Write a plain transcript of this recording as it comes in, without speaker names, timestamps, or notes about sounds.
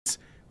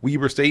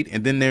Weber State,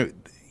 and then there,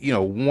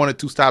 one or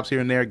two stops here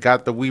and there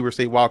got the Weber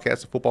State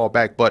Wildcats the football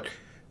back. But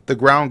the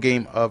ground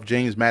game of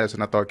James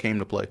Madison, I thought, came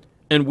to play.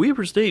 And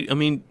Weber State, I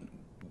mean,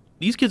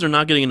 these kids are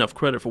not getting enough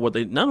credit for what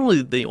they, not only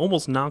did they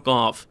almost knock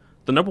off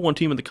the number one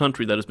team in the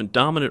country that has been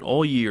dominant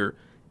all year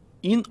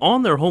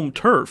on their home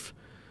turf,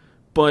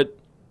 but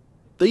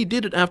they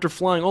did it after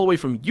flying all the way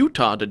from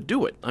Utah to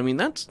do it. I mean,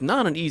 that's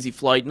not an easy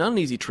flight, not an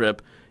easy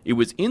trip. It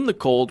was in the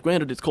cold.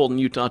 Granted, it's cold in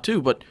Utah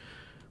too, but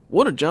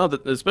what a job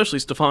that especially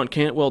Stephon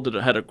Cantwell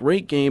had a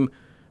great game.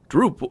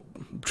 Drew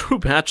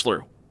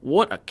Batchelor,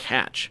 what a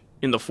catch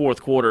in the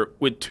fourth quarter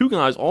with two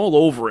guys all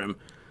over him.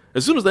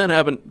 As soon as that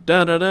happened,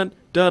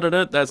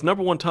 da-da-da, that's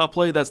number one top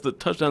play. That's the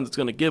touchdown that's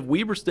going to give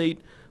Weber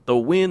State the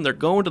win. They're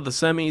going to the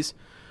semis.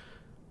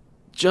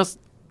 Just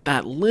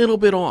that little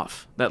bit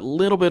off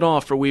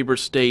for Weber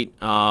State.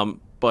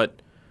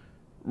 But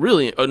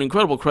really an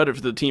incredible credit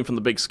for the team from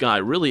the Big Sky.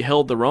 Really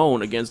held their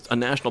own against a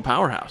national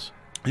powerhouse.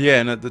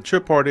 Yeah, and the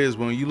trip part is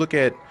when you look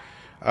at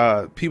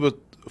people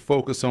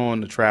focus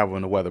on the travel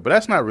and the weather, but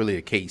that's not really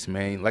a case,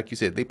 man. Like you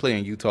said, they play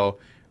in Utah.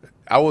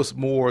 I was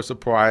more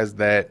surprised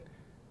that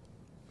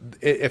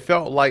it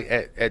felt like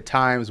at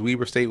times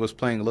Weber State was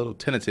playing a little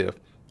tentative.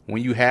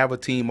 When you have a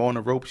team on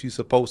the ropes, you're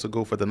supposed to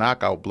go for the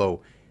knockout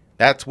blow.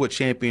 That's what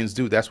champions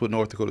do. That's what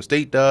North Dakota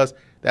State does.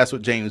 That's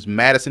what James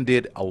Madison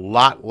did a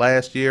lot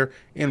last year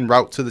en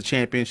route to the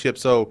championship.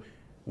 So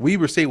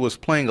Weber State was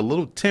playing a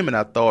little timid,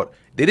 I thought.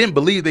 They didn't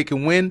believe they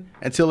could win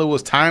until it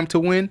was time to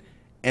win,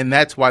 and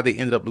that's why they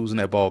ended up losing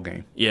that ball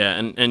game. Yeah,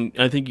 and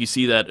I think you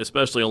see that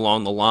especially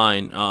along the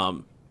line.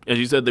 As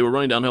you said, they were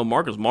running downhill.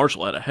 Marcus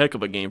Marshall had a heck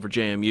of a game for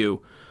JMU.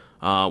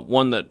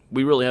 One that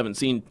we really haven't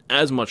seen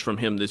as much from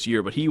him this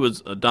year, but he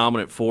was a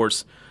dominant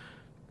force,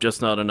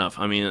 just not enough.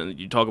 I mean,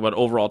 you talk about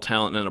overall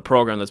talent and a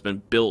program that's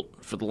been built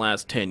for the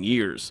last 10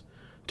 years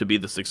to be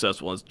the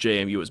successful as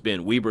JMU has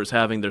been. Weber's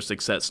having their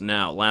success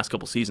now. Last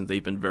couple seasons,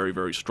 they've been very,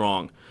 very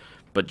strong.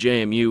 But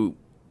JMU,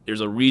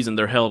 there's a reason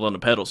they're held on a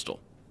pedestal.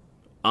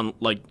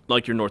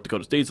 Like your North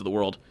Dakota States of the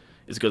world,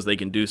 is because they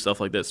can do stuff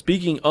like that.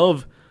 Speaking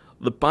of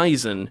the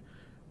Bison,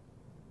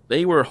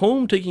 they were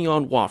home taking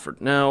on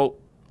Wofford. Now,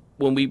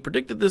 when we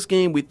predicted this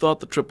game, we thought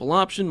the triple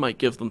option might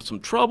give them some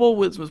trouble.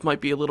 This might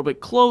be a little bit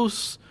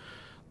close.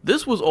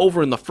 This was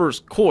over in the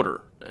first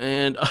quarter,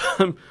 and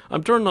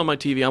I'm turning on my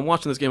TV. I'm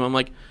watching this game. I'm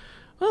like,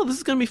 oh, this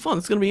is going to be fun.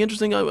 This is going to be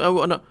interesting.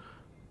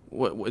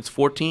 It's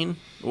 14?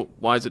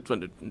 Why is it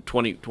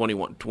 20,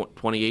 21,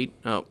 28?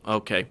 Oh,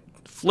 okay.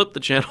 Flip the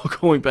channel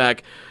going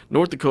back.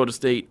 North Dakota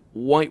State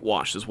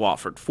whitewashes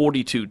Wofford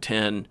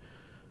 42-10.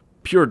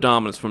 Pure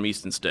dominance from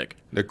Easton Stick.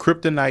 The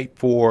kryptonite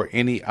for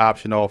any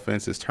option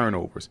offense is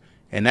turnovers,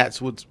 and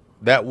that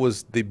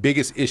was the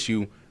biggest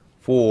issue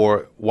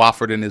for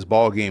Wofford in this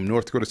ball game.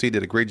 North Dakota State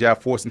did a great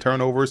job forcing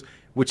turnovers,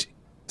 which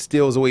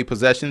steals away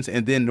possessions,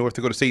 and then North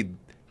Dakota State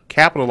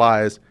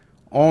capitalized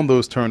on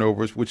those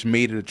turnovers, which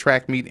made it a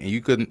track meet, and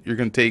you're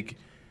going to take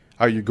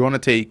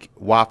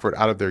Wofford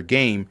out of their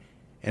game,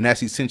 and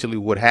that's essentially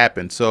what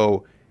happened.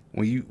 So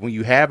when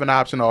you have an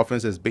option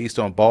offense that's based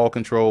on ball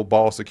control,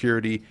 ball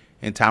security,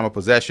 and time of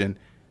possession,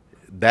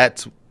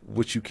 that's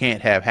what you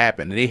can't have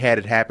happen. And they had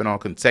it happen on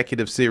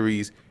consecutive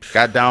series,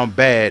 got down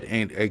bad,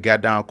 and it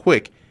got down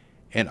quick,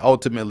 and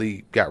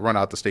ultimately got run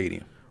out the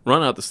stadium.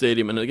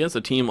 And against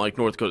a team like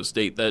North Dakota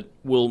State that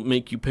will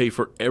make you pay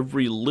for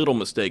every little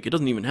mistake. It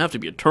doesn't even have to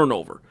be a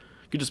turnover.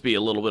 It could just be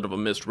a little bit of a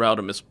missed route,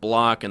 a missed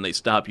block, and they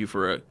stop you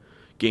for a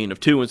gain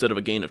of 2 instead of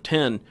a gain of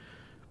 10.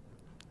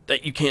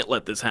 That you can't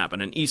let this happen.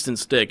 And Easton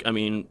Stick, I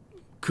mean,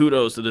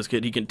 kudos to this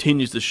kid. He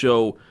continues to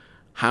show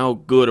how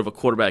good of a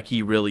quarterback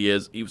he really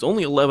is. He was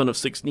only 11 of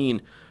 16,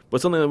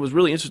 but something that was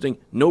really interesting,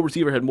 no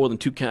receiver had more than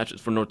 2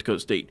 catches for North Dakota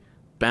State.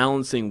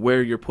 Balancing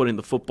where you're putting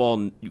the football,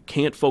 and you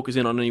can't focus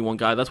in on any one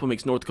guy. That's what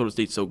makes North Dakota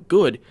State so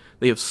good.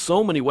 They have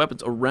so many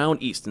weapons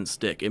around Easton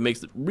Stick. It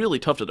makes it really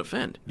tough to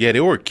defend. Yeah, they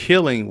were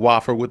killing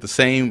Wofford with the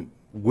same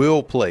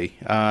will play.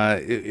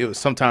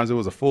 Sometimes it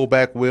was a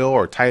fullback will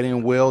or tight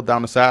end will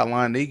down the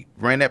sideline. They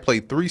ran that play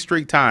 3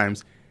 straight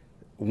times.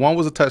 One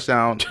was a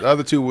touchdown. The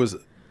other 2 was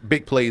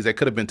big plays that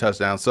could have been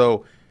touchdowns.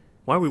 So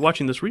why are we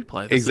watching this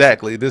replay? It's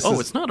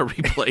not a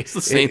replay. It's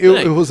the same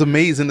thing. It was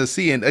amazing to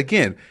see. And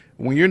again,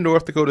 when you're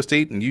North Dakota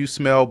State and you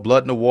smell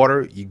blood in the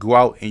water, you go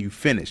out and you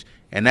finish.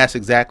 And that's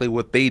exactly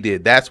what they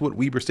did. That's what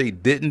Weber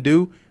State didn't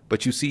do.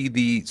 But you see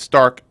the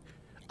stark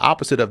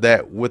opposite of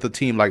that with a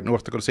team like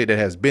North Dakota State that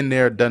has been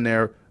there, done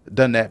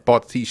that,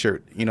 bought the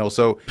T-shirt.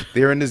 So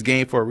they're in this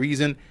game for a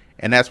reason,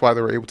 and that's why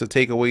they were able to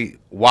take away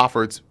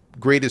Wofford's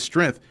greatest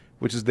strength,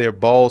 which is their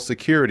ball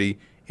security,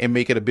 and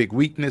make it a big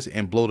weakness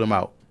and blow them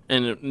out.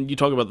 And you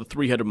talk about the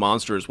 3-headed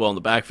monster as well in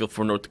the backfield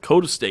for North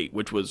Dakota State,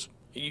 which was,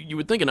 you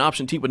would think an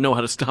option team would know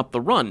how to stop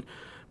the run.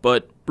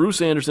 But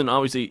Bruce Anderson,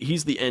 obviously,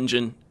 he's the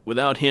engine.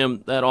 Without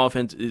him, that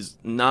offense is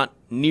not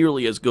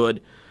nearly as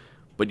good.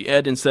 But you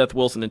add in Seth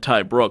Wilson and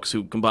Ty Brooks,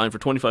 who combined for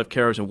 25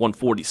 carries and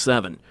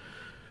 147.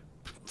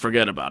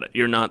 Forget about it.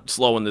 You're not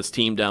slowing this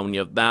team down when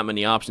you have that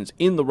many options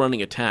in the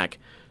running attack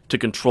to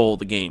control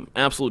the game.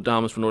 Absolute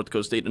dominance for North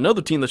Dakota State.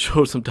 Another team that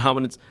showed some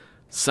dominance,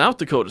 South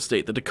Dakota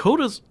State. The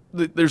Dakotas,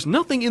 there's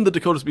nothing in the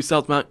Dakotas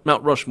besides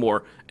Mount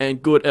Rushmore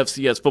and good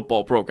FCS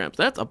football programs.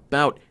 That's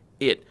about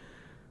it.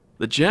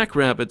 The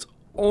Jackrabbits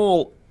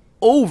all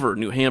over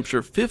New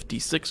Hampshire,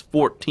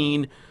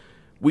 56-14.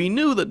 We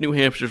knew that New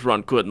Hampshire's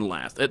run couldn't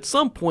last. At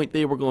some point,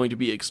 they were going to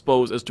be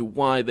exposed as to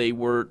why they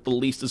were the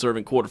least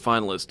deserving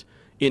quarterfinalist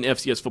in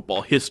FCS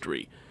football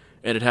history,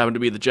 and it happened to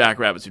be the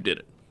Jackrabbits who did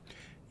it.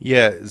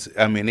 Yeah,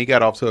 I mean, they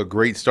got off to a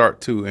great start,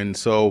 too. And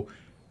so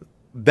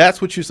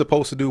that's what you're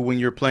supposed to do when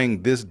you're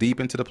playing this deep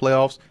into the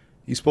playoffs.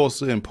 You're supposed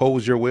to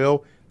impose your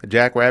will. The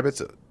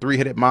Jackrabbits, a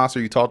three-headed monster,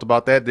 you talked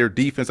about that. Their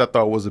defense, I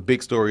thought, was a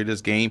big story of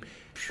this game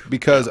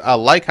because I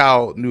like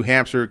how New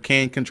Hampshire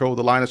can control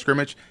the line of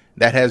scrimmage.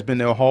 That has been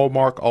their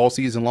hallmark all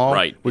season long,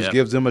 Right, which yep.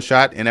 gives them a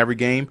shot in every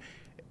game.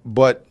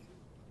 But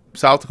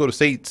South Dakota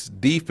State's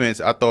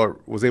defense, I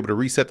thought, was able to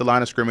reset the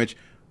line of scrimmage,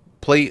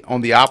 play on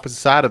the opposite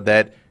side of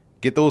that,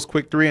 get those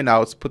quick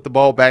 3-and-outs, put the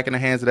ball back in the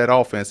hands of that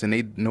offense, and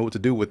they know what to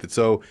do with it.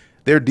 So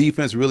their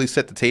defense really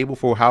set the table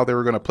for how they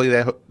were going to play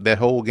that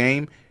whole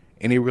game,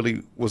 and they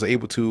really was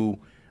able to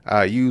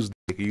use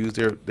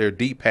their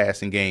deep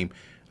passing game.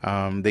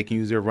 They can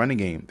use their running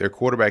game. Their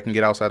quarterback can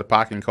get outside the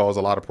pocket and cause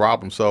a lot of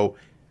problems. So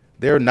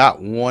they're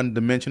not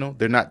one-dimensional.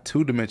 They're not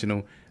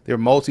two-dimensional. They're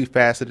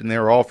multifaceted, and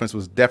their offense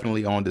was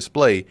definitely on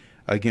display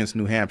against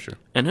New Hampshire.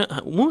 And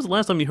when was the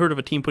last time you heard of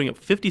a team putting up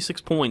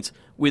 56 points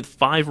with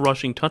 5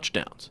 rushing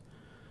touchdowns?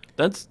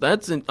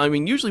 I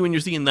mean, usually when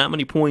you're seeing that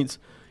many points,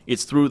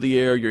 it's through the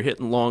air, you're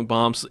hitting long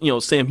bombs,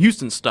 Sam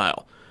Houston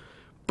style.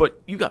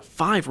 But you got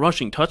 5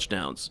 rushing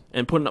touchdowns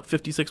and putting up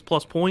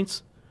 56-plus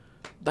points.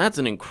 That's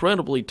an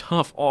incredibly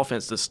tough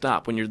offense to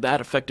stop when you're that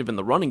effective in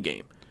the running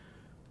game.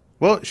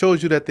 Well, it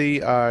shows you that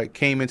they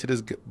came into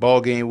this ball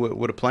game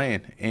with a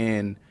plan.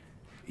 And,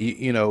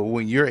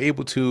 when you're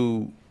able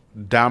to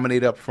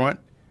dominate up front,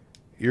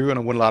 you're going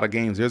to win a lot of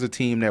games. There's a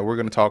team that we're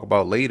going to talk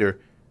about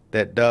later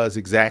that does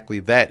exactly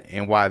that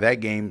and why that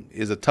game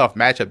is a tough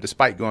matchup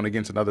despite going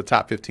against another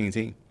top 15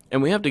 team.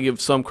 And we have to give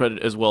some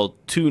credit as well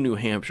to New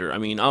Hampshire. I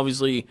mean,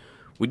 obviously,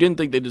 we didn't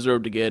think they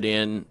deserved to get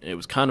in. It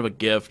was kind of a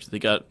gift. They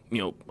got,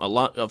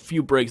 a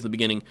few breaks in the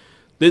beginning.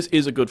 This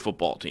is a good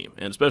football team,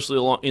 and especially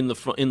in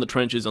the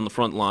trenches on the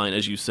front line,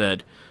 as you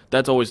said,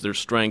 that's always their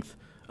strength.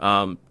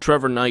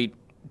 Trevor Knight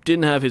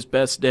didn't have his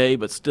best day,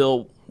 but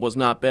still was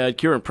not bad.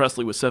 Kieran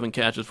Presley with 7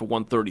 catches for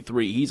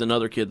 133. He's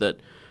another kid that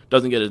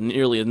doesn't get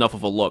nearly enough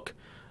of a look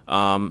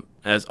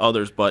as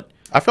others, but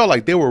I felt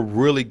like they were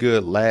really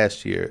good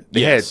last year.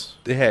 They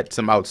had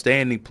some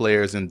outstanding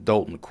players in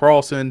Dalton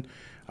Crossan.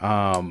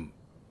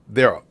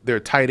 Their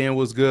tight end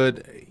was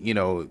good,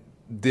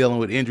 dealing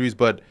with injuries,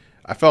 but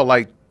I felt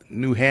like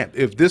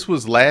if this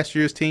was last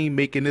year's team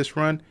making this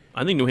run,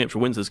 I think New Hampshire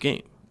wins this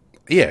game.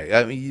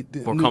 Yeah, I mean,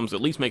 or comes at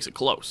least makes it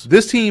close.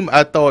 This team,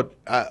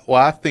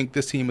 I think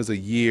this team is a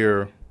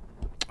year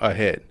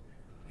ahead.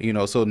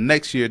 So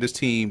next year, this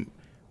team,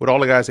 with all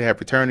the guys they have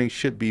returning,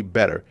 should be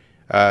better.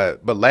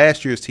 But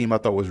last year's team, I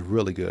thought, was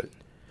really good.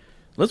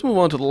 Let's move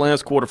on to the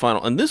last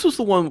quarterfinal, and this was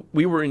the one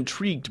we were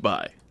intrigued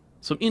by.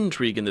 Some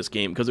intrigue in this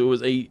game because it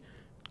was a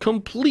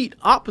complete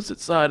opposite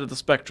side of the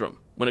spectrum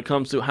when it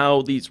comes to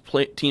how these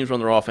teams run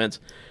their offense.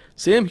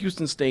 Sam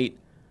Houston State,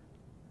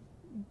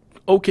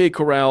 OK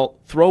Corral,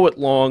 throw it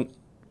long,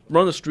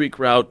 run the streak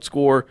route,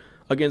 score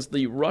against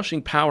the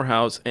rushing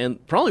powerhouse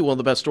and probably one of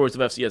the best stories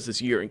of FCS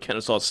this year in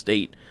Kennesaw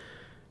State.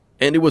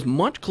 And it was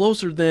much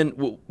closer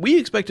than we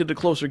expected. A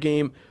closer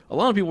game. A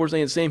lot of people were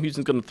saying Sam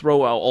Houston's going to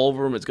throw out all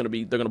over them.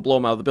 They're going to blow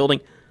them out of the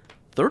building.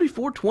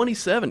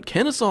 34-27.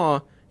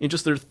 Kennesaw, in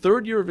just their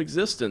third year of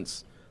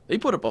existence, they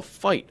put up a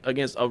fight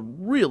against a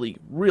really,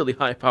 really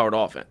high-powered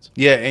offense.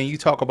 Yeah, and you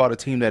talk about a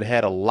team that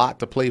had a lot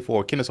to play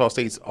for, Kennesaw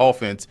State's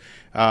offense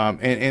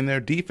and their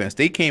defense.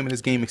 They came in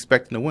this game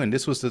expecting to win.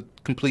 This was the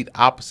complete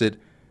opposite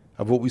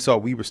of what we saw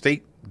Weber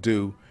State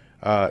do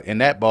in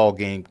that ball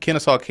game.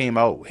 Kennesaw came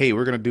out, hey,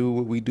 we're going to do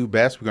what we do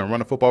best. We're going to run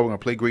the football. We're going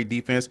to play great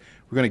defense.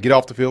 We're going to get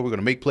off the field. We're going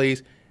to make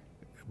plays.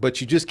 But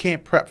you just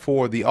can't prep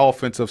for the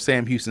offense of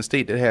Sam Houston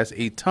State that has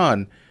a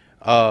ton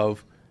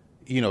of,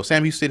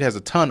 Sam Houston State has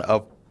a ton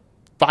of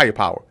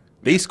firepower.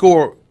 They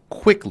score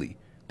quickly.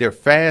 They're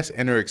fast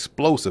and they're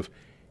explosive.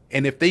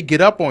 And if they get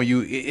up on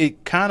you,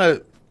 it kind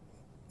of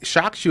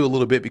shocks you a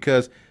little bit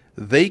because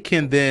they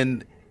can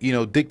then,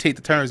 dictate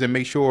the terms and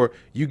make sure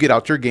you get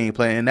out your game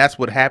plan. And that's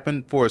what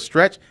happened for a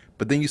stretch.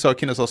 But then you saw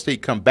Kennesaw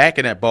State come back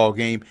in that ball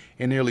game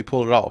and nearly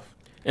pull it off.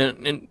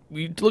 And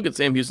we look at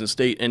Sam Houston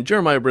State, and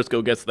Jeremiah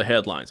Briscoe gets the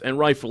headlines, and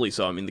rightfully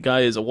so. I mean, the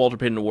guy is a Walter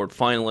Payton Award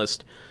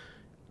finalist.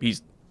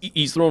 He's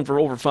thrown for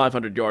over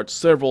 500 yards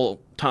several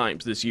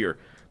times this year.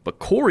 But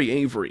Corey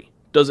Avery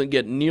doesn't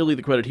get nearly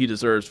the credit he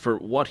deserves for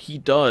what he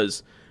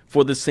does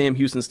for the Sam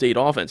Houston State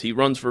offense. He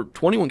runs for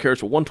 21 carries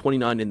for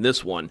 129 in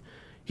this one.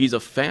 He's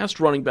a fast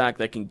running back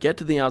that can get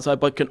to the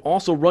outside but can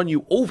also run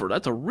you over.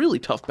 That's a really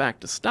tough back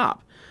to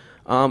stop.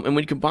 And when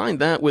you combine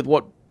that with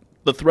what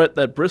the threat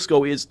that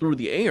Briscoe is through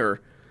the air,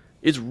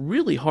 it's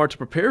really hard to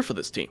prepare for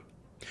this team.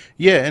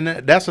 Yeah, and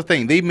that's the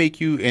thing. They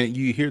make you, and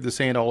you hear the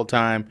saying all the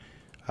time,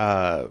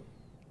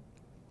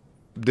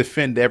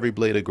 defend every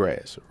blade of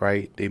grass,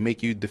 right? They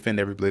make you defend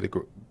every blade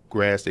of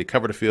grass. They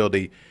cover the field.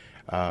 They,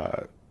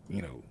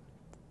 you know,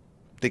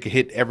 they can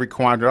hit every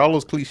quadrant. All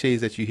those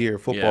cliches that you hear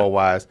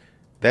football-wise,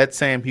 that's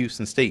Sam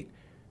Houston State.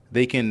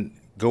 They can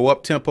go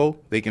up tempo.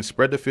 They can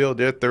spread the field.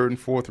 Their third and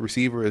fourth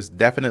receiver is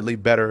definitely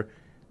better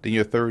than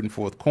your third and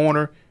fourth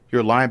corner.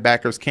 Your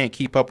linebackers can't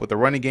keep up with the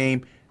running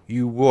game.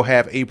 You will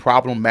have a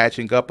problem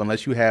matching up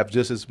unless you have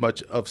just as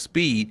much of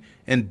speed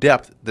and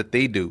depth that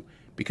they do,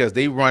 because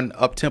they run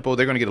up tempo.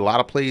 They're going to get a lot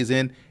of plays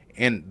in,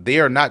 and they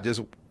are not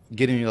just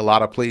getting a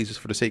lot of plays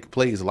just for the sake of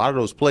plays. A lot of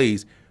those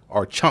plays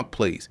are chunk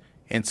plays,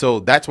 and so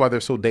that's why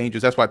they're so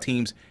dangerous. That's why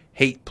teams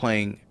hate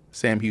playing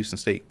Sam Houston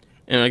State.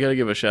 And I got to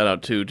give a shout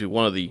out too to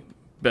one of the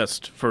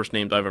best first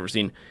names I've ever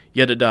seen,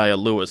 Jedediah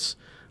Lewis.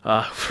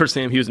 For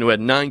Sam Houston, who had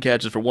 9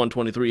 catches for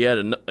 123. He had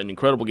an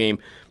incredible game.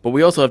 But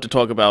we also have to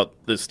talk about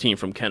this team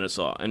from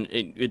Kennesaw. And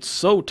it's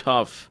so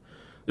tough.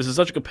 This is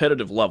such a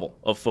competitive level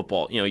of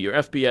football. You know, your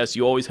FBS,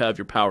 you always have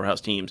your powerhouse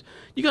teams.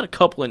 You got a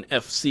couple in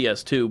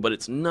FCS too, but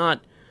it's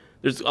not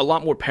 – there's a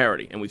lot more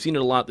parity. And we've seen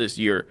it a lot this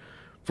year.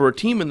 For a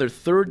team in their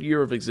 3rd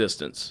year of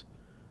existence,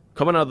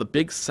 coming out of the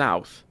Big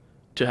South,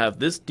 to have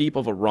this deep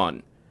of a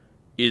run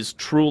is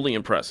truly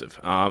impressive.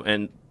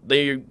 And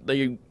they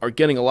are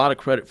getting a lot of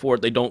credit for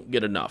it. They don't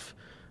get enough.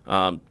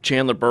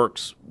 Chandler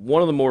Burks,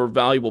 one of the more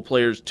valuable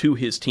players to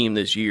his team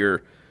this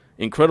year,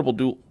 incredible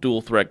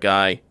dual threat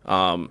guy.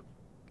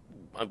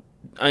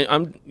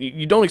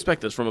 You don't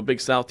expect this from a Big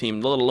South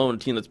team, let alone a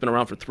team that's been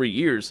around for 3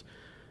 years,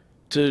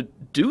 to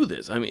do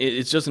this. I mean,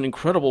 it's just an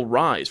incredible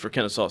rise for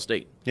Kennesaw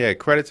State. Yeah,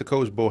 credit to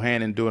Coach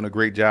Bohannon doing a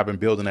great job in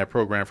building that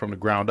program from the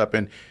ground up.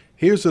 And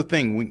here's the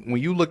thing: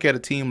 when you look at a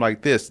team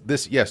like this,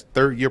 yes,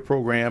 3rd-year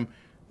program,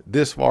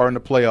 this far in the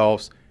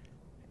playoffs,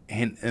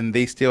 and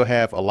they still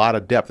have a lot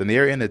of depth, and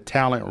they're in a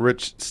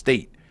talent-rich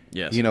state.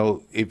 Yes. You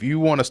know, if you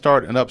want to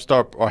start an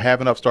upstart or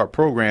have an upstart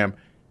program,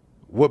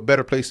 what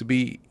better place to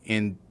be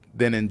in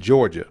than in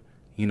Georgia,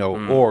 you know,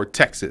 or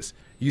Texas?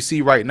 You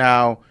see right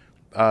now,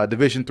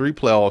 Division III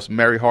playoffs,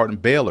 Mary Hardin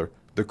Baylor,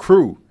 the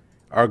Crew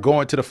are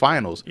going to the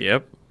finals.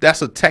 Yep.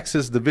 That's a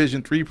Texas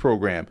Division III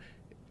program.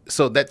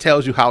 So that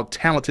tells you how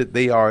talented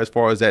they are as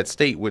far as that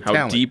state with talent.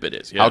 How deep it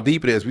is. Yeah. How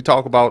deep it is. We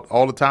talk about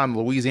all the time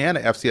Louisiana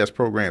FCS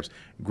programs.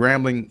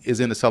 Grambling is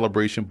in the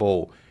Celebration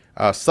Bowl.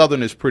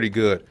 Southern is pretty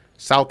good.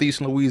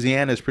 Southeastern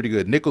Louisiana is pretty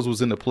good. Nichols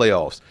was in the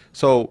playoffs.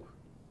 So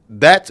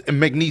that's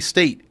McNeese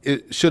State.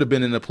 It should have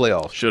been in the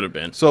playoffs. Should have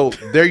been. So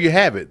there you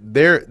have it.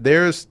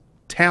 There's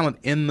talent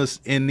in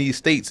these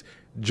states.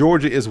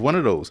 Georgia is one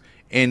of those.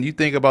 And you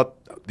think about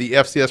the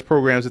FCS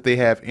programs that they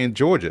have in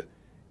Georgia.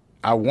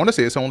 I want to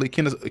say it's only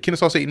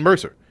Kennesaw State and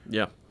Mercer.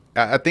 Yeah.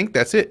 I think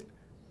that's it.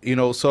 You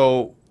know,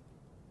 so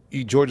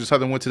Georgia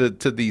Southern went to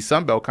the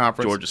Sun Belt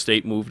Conference. Georgia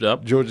State moved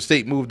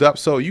up.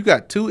 So you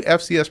got 2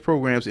 FCS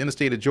programs in the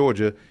state of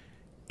Georgia,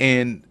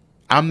 and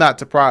I'm not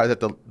surprised at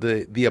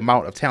the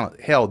amount of talent.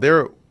 Hell,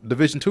 their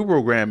Division II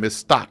program is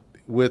stocked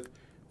with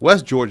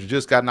West Georgia,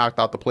 just got knocked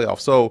out the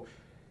playoffs. So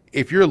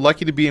if you're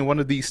lucky to be in one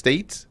of these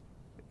states,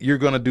 you're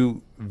going to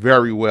do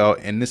very well,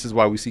 and this is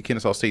why we see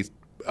Kennesaw State,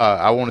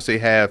 I want to say,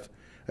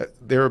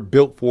 they're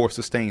built for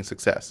sustained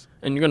success.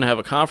 And you're going to have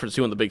a conference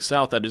too in the Big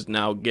South that is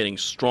now getting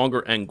stronger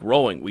and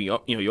growing.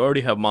 You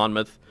already have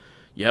Monmouth,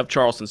 you have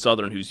Charleston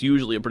Southern, who's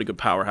usually a pretty good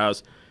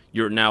powerhouse.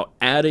 You're now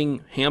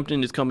adding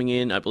Hampton is coming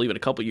in, I believe, in a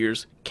couple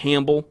years.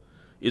 Campbell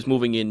is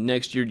moving in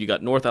next year. You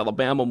got North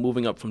Alabama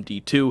moving up from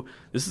D2.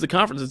 This is a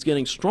conference that's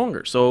getting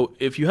stronger. So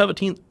if you have a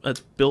team that's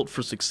built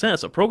for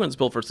success, a program that's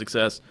built for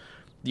success,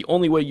 the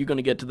only way you're going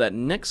to get to that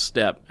next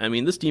step, I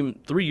mean, this team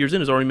 3 years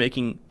in is already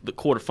making the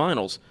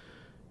quarterfinals.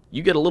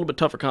 You get a little bit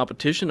tougher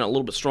competition, a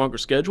little bit stronger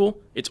schedule,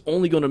 it's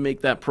only going to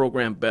make that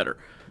program better.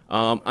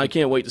 I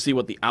can't wait to see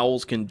what the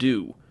Owls can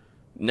do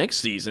next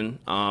season.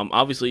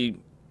 Obviously,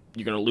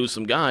 you're going to lose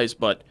some guys,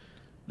 but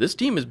this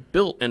team is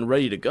built and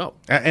ready to go.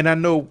 And I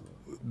know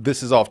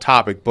this is off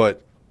topic,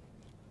 but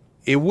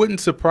it wouldn't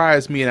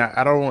surprise me, and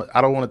I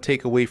don't want to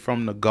take away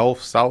from the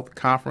Gulf South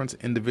Conference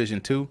in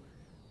Division II,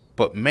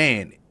 but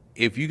man,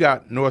 if you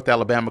got North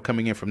Alabama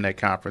coming in from that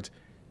conference,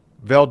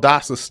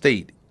 Valdosta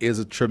State is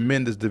a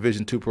tremendous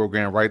Division II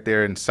program right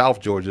there in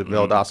South Georgia,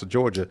 Valdosta,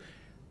 Georgia.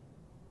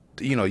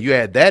 You know, you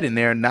add that in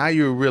there, now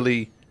you're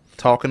really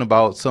talking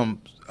about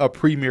a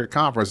premier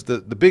conference. The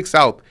Big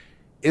South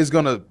is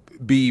going to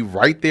be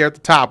right there at the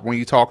top when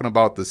you're talking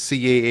about the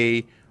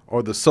CAA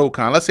or the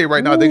SoCon. Let's say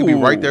right now they could be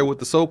right there with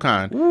the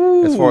SoCon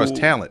as far as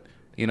talent.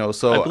 You know,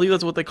 so I believe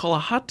that's what they call a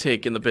hot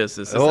take in the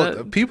business.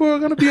 People are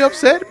going to be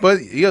upset,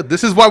 but yeah,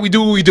 this is why we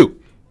do what we do.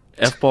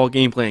 F-ball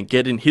game plan,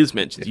 get in his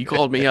mentions. You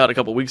called me out a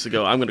couple weeks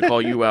ago. I'm going to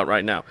call you out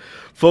right now.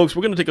 Folks,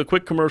 we're going to take a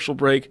quick commercial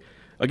break.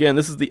 Again,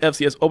 this is the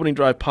FCS Opening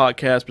Drive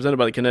podcast presented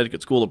by the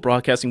Connecticut School of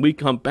Broadcasting. We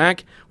come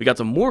back. We got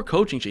some more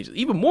coaching changes,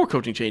 even more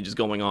coaching changes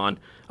going on.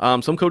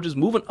 Some coaches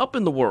moving up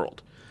in the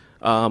world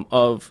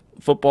of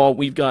football.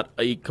 We've got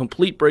a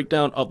complete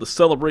breakdown of the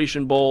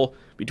Celebration Bowl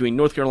between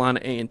North Carolina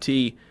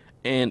A&T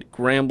and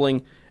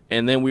Grambling,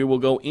 and then we will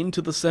go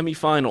into the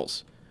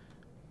semifinals.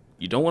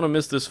 You don't want to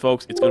miss this,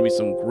 folks. It's going to be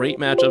some great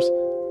matchups.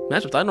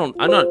 matchups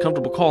I'm not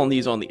comfortable calling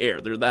these on the air.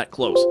 They're that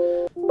close.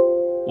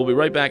 We'll be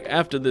right back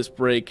after this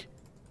break.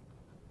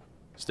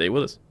 Stay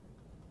with us.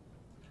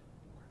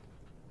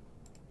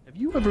 Have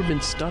you ever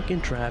been stuck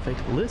in traffic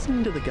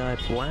listening to the guy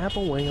blab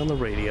away on the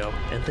radio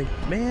and think,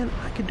 man,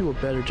 I could do a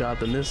better job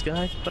than this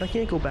guy, but I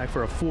can't go back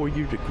for a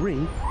 4-year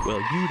degree?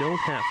 Well, you don't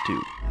have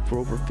to. For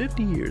over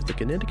 50 years, the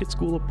Connecticut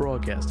School of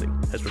Broadcasting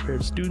has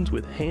prepared students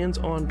with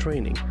hands-on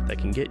training that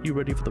can get you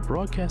ready for the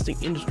broadcasting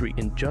industry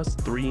in just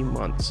 3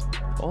 months.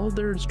 All of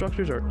their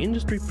instructors are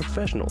industry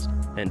professionals,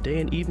 and day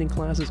and evening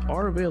classes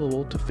are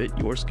available to fit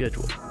your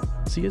schedule.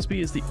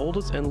 CSB is the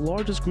oldest and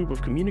largest group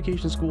of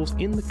communication schools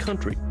in the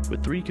country,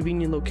 with 3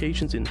 convenient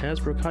locations in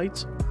Hasbrook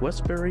Heights,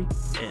 Westbury,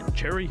 and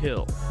Cherry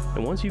Hill.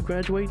 And once you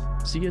graduate,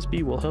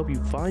 CSB will help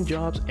you find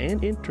jobs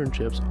and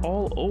internships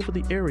all over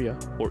the area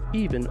or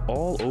even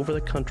all over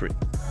the country.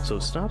 So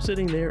stop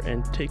sitting there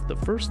and take the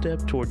first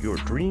step toward your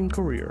dream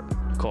career.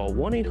 Call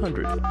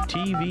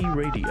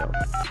 1-800-TV-RADIO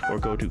or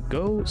go to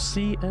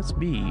GoCSB.com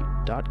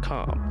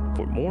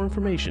for more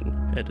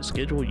information and to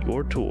schedule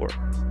your tour.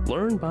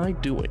 Learn by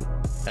doing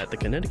at the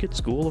Connecticut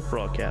School of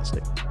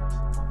Broadcasting.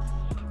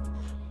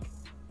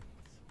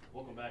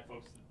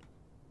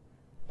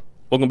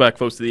 Welcome back,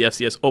 folks, to the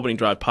FCS Opening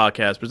Drive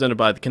podcast presented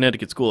by the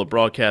Connecticut School of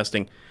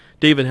Broadcasting.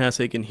 David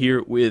Hassaken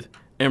here with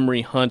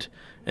Emory Hunt.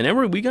 And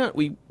Emory,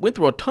 we went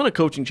through a ton of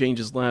coaching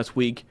changes last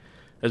week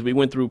as we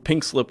went through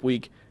Pink Slip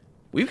Week.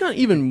 We've got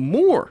even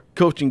more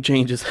coaching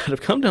changes that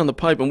have come down the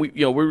pipe, and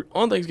we're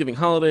on Thanksgiving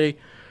holiday.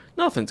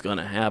 Nothing's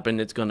gonna happen.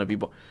 It's gonna be.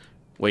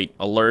 Wait,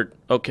 alert.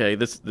 Okay,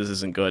 this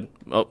isn't good.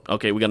 Oh,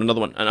 okay, we got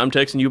another one, and I'm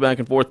texting you back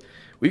and forth.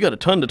 We got a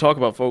ton to talk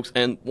about, folks,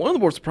 and one of the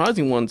more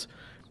surprising ones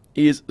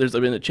is there's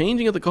been a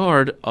changing of the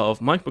guard of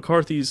Mike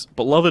McCarthy's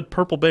beloved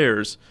Purple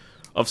Bears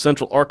of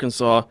Central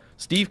Arkansas.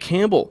 Steve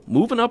Campbell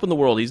moving up in the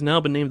world. He's now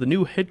been named the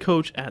new head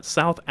coach at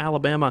South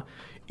Alabama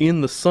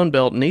in the Sun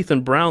Belt.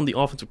 Nathan Brown, the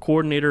offensive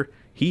coordinator,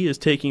 he is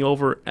taking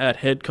over at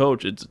head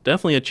coach. It's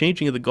definitely a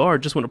changing of the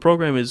guard just when a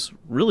program is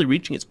really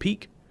reaching its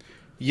peak.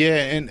 Yeah,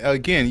 and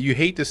again, you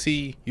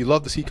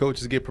love to see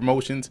coaches get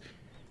promotions.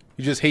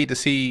 You just hate to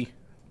see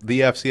the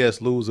FCS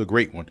lose a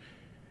great one.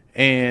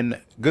 And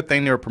good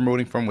thing they're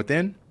promoting from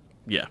within.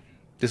 Yeah.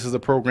 This is a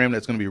program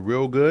that's going to be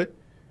real good.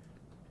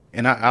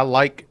 And I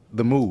like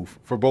the move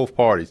for both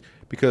parties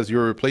because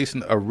you're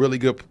replacing a really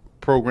good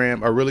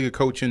program, a really good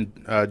coach in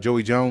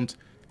Joey Jones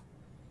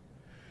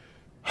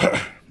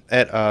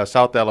at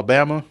South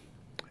Alabama.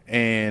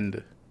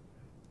 And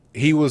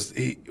we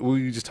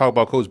just talked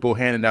about Coach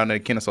Bohannon down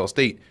at Kennesaw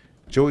State.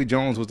 Joey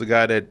Jones was the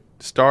guy that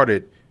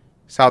started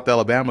South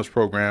Alabama's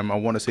program, I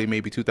want to say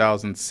maybe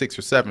 2006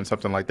 or 7,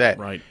 something like that.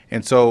 Right.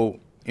 And so,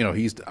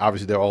 he's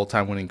obviously their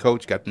all-time winning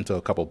coach, got them to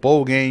a couple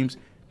bowl games.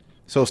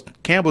 So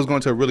Campbell's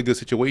going to a really good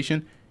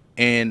situation,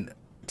 and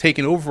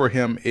taking over for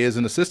him is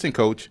an assistant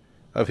coach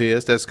of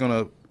his that's going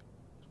to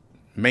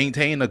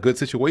maintain a good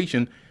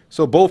situation.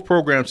 So both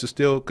programs should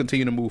still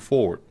continue to move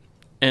forward.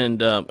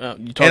 And I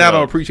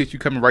don't appreciate you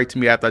coming right to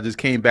me after I just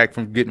came back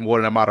from getting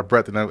water and I'm out of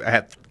breath, and I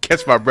had to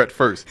catch my breath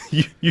first.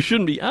 You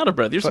shouldn't be out of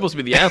breath. You're supposed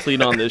to be the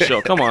athlete on this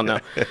show. Come on now.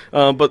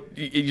 But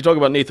you talk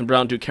about Nathan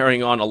Brown, too,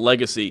 carrying on a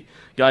legacy.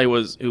 Guy who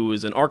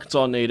was an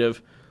Arkansas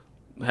native,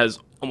 has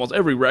almost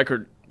every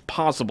record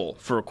possible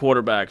for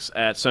quarterbacks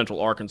at Central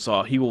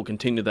Arkansas. He will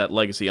continue that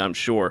legacy, I'm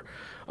sure.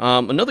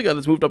 Another guy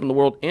that's moved up in the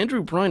world,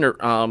 Andrew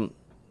Briner,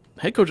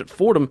 head coach at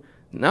Fordham,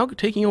 now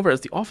taking over as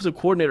the offensive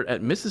coordinator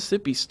at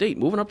Mississippi State,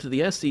 moving up to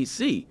the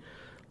SEC. A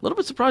little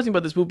bit surprising by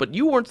this move, but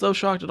you weren't so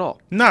shocked at all.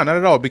 No, not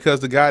at all,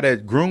 because the guy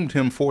that groomed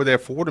him for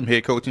that Fordham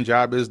head coaching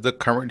job is the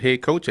current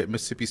head coach at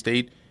Mississippi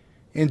State,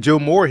 and Joe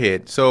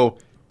Moorhead. So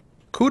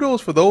kudos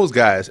for those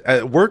guys.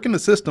 Working the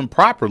system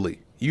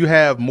properly. You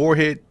have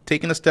Moorhead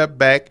taking a step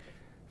back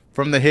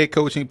from the head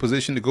coaching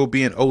position to go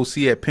be an OC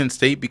at Penn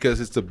State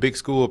because it's a big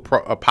school,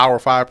 a Power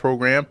 5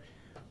 program.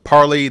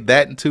 Parlay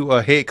that into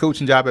a head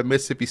coaching job at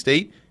Mississippi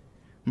State.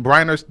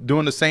 Briner's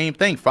doing the same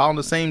thing, following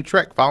the same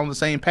track, following the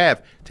same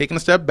path, taking a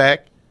step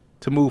back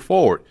to move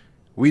forward.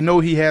 We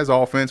know he has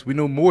offense. We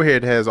know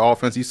Moorhead has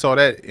offense. You saw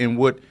that in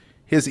what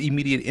his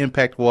immediate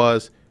impact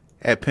was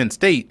at Penn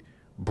State.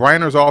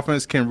 Briner's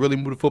offense can really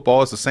move the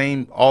football. It's the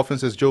same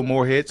offense as Joe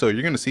Moorhead. So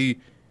you're going to see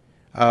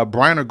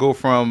Briner go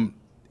from,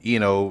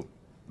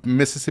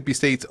 Mississippi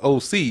State's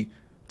OC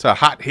to a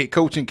hot head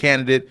coaching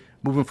candidate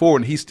moving forward.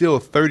 And he's still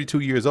 32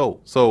 years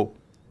old. So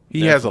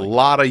he has a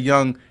lot of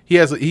young. He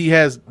has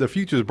the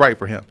future is bright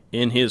for him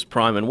in his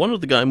prime. And one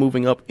of the guy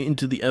moving up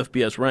into the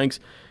FBS ranks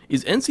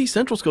is NC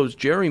Central's coach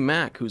Jerry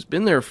Mack, who's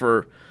been there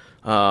for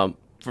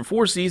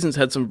 4 seasons,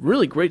 had some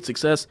really great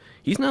success.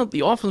 He's now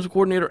the offensive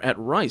coordinator at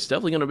Rice.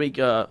 Definitely going to make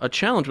a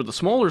challenge with a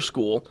smaller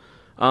school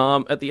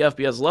at the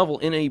FBS level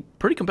in a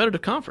pretty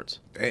competitive conference.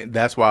 And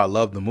that's why I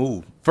love the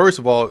move. First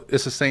of all,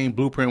 it's the same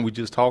blueprint we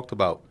just talked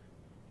about.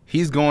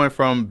 He's going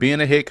from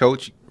being a head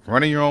coach,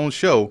 running your own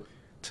show,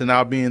 to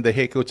now being the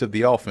head coach of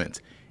the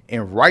offense.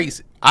 And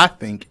Rice, I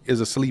think,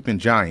 is a sleeping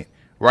giant.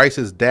 Rice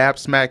is dab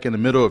smack in the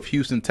middle of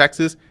Houston,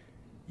 Texas.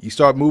 You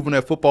start moving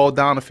that football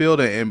down the field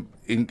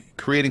and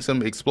creating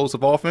some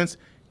explosive offense,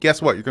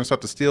 guess what? You're going to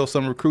start to steal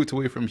some recruits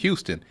away from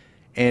Houston.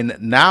 And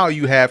now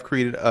you have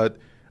created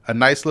a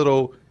nice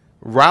little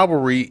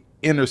rivalry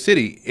inner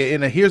city.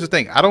 And here's the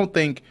thing. I don't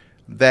think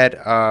that,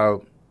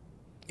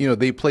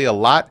 they play a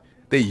lot.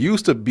 They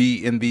used to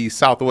be in the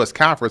Southwest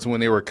Conference when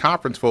they were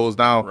conference foes.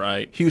 Now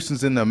Right.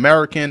 Houston's in the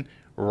American.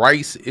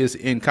 Rice is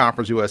in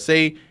Conference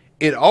USA.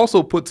 It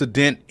also puts a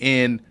dent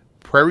in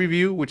Prairie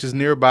View, which is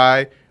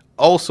nearby.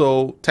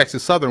 Also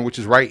Texas Southern, which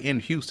is right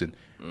in Houston.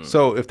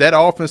 So if that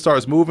offense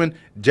starts moving,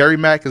 Jerry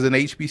Mack is an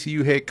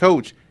HBCU head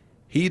coach.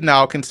 He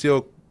now can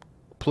steal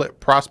potential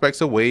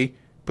prospects away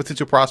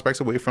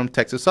from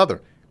Texas Southern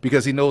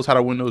because he knows how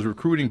to win those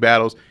recruiting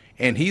battles.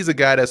 And he's a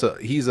guy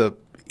he's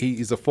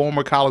a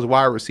former college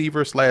wide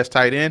receiver /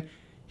 tight end.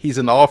 He's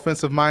an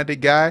offensive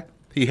minded guy.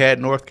 He had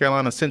North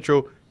Carolina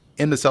Central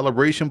in the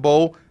Celebration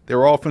Bowl.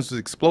 Their offense was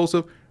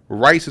explosive.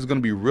 Rice is going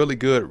to be really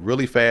good,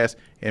 really fast,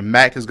 and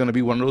Mack is going to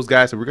be one of those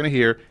guys that we're going to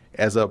hear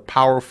as a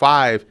Power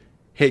 5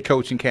 head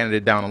coaching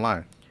candidate down the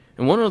line.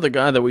 And one other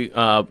guy that we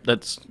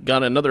that's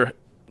got another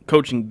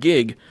coaching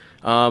gig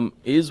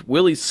is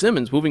Willie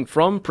Simmons, moving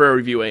from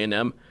Prairie View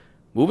A&M,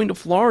 moving to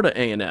Florida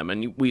A&M.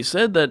 And we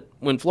said that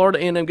when Florida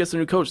A&M gets a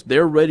new coach,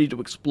 they're ready to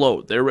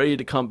explode. They're ready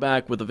to come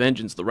back with a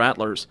vengeance, the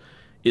Rattlers.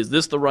 Is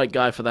this the right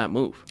guy for that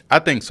move? I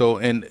think so,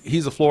 and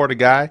he's a Florida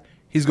guy.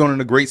 He's going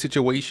in a great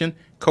situation.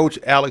 Coach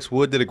Alex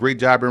Wood did a great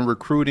job in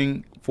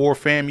recruiting for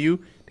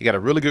FAMU. They got a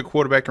really good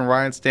quarterback in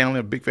Ryan Stanley.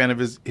 I'm a big fan of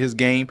his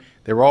game.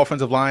 Their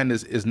offensive line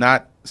is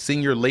not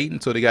senior laden,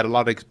 so they got a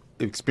lot of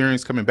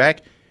experience coming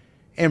back.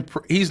 And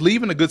he's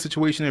leaving a good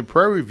situation in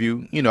Prairie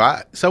View.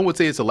 Some would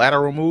say it's a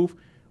lateral move,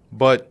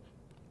 but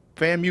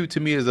FAMU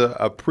to me is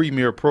a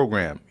premier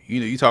program.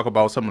 You talk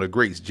about some of the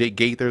greats. Jake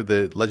Gaither,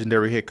 the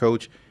legendary head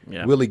coach,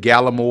 Yeah. Willie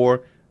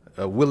Gallimore,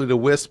 Willie the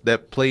Wisp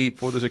that played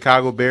for the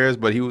Chicago Bears,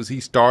 but he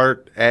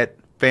starred at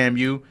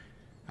FAMU.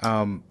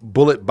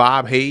 Bullet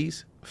Bob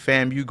Hayes,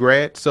 FAMU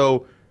grad.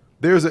 So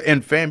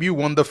and FAMU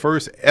won the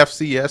first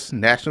FCS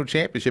national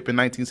championship in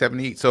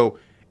 1978. So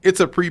it's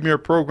a premier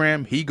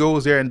program. He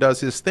goes there and does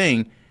his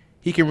thing.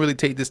 He can really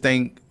take this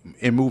thing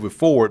and move it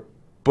forward.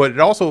 But it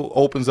also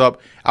opens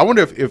up. I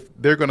wonder if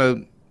they're going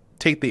to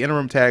take the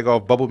interim tag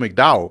off Bubba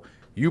McDowell.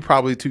 You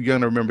probably too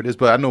young to remember this,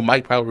 but I know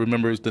Mike probably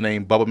remembers the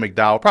name Bubba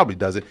McDowell. Probably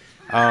doesn't.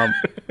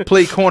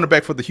 Played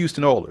cornerback for the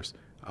Houston Oilers.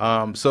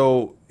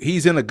 So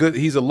he's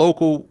a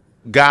local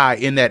guy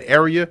in that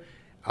area.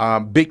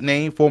 Big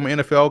name, former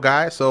NFL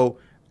guy. So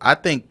I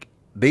think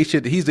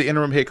he's the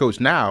interim head coach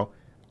now.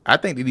 I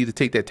think they need to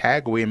take that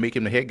tag away and make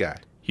him the head guy.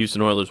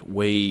 Houston Oilers,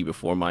 way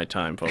before my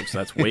time, folks.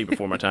 That's way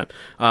before my time.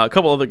 A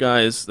couple other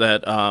guys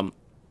that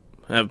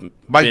have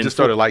Mike been just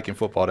started liking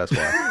football. That's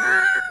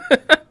why.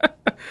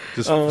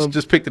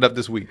 Just picked it up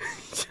this week.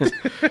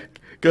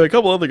 Got a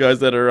couple other guys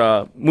that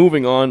are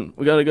moving on.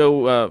 We got to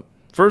go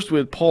first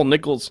with Paul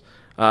Nichols.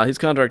 His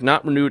contract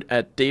not renewed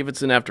at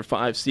Davidson after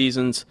 5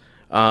 seasons.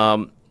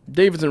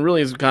 Davidson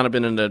really has kind of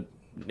been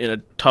in a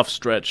tough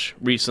stretch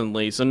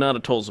recently, so not a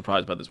total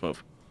surprise by this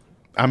move.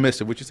 I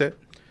missed it. What you said?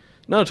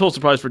 Not a total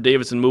surprise for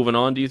Davidson moving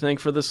on, do you think,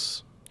 for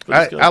this?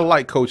 I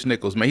like Coach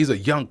Nichols, man. He's a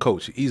young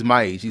coach. He's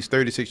my age. He's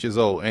 36 years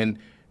old, and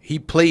he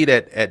played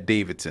at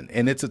Davidson,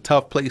 and it's a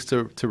tough place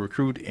to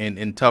recruit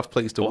and tough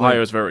place to win.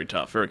 Ohio is very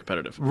tough, very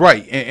competitive.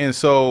 Right, and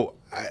so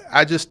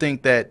I just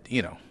think that,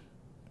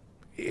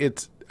 I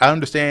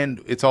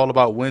understand it's all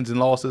about wins and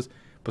losses,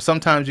 but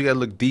sometimes you got to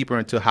look deeper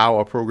into how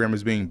a program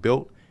is being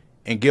built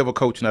and give a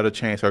coach another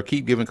chance, or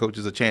keep giving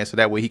coaches a chance so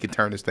that way he can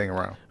turn this thing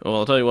around. Well,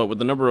 I'll tell you what, with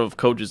the number of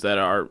coaches that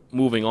are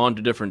moving on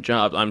to different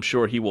jobs, I'm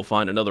sure he will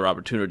find another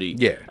opportunity.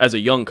 Yeah. As a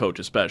young coach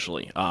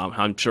especially.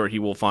 I'm sure he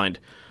will find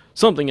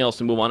something else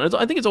to move on.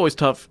 I think it's always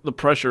tough, the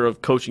pressure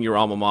of coaching your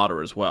alma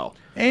mater as well.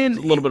 And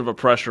It's a little bit of a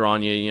pressure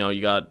on you.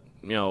 You got,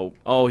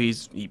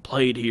 he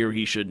played here,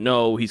 he should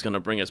know, he's going to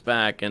bring us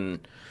back.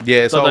 And yeah,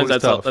 it's sometimes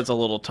always tough. that's a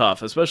little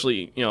tough,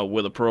 especially,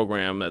 with a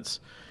program that's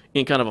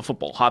in kind of a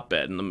football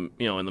hotbed in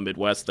the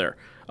Midwest there.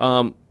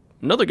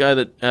 Another guy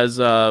that has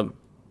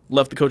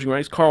left the coaching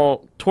ranks,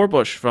 Carl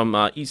Torbush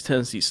from East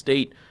Tennessee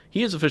State.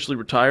 He is officially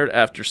retired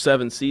after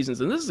 7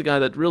 seasons, and this is a guy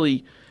that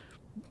really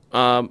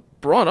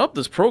brought up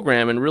this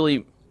program and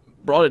really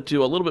brought it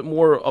to a little bit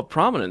more of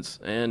prominence.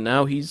 And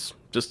now he's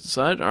just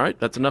decided, all right,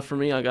 that's enough for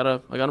me. I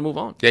gotta move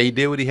on. Yeah, he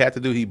did what he had to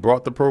do. He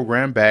brought the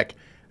program back.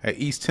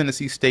 East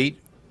Tennessee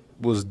State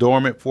was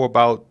dormant for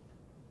about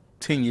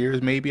 10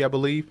 years, maybe, I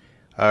believe.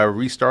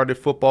 Restarted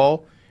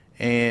football,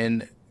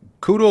 and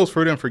kudos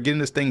for them for getting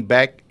this thing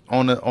back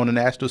on the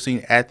national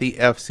scene at the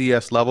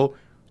FCS level.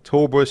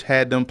 Torbush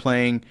had them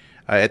playing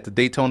at the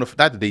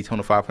not the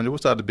Daytona 500.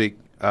 What's the other big?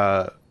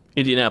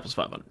 Indianapolis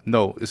 500.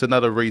 No, it's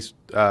another race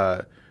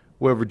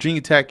where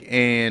Virginia Tech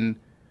and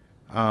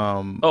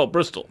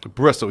Bristol.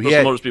 Bristol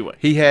Motor Speedway.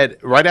 He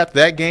had right after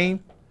that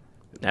game.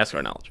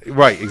 NASCAR knowledge.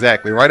 Right,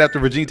 exactly. Right after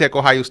Virginia Tech,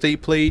 Ohio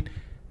State played,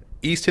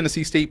 East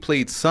Tennessee State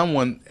played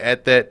someone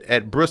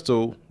at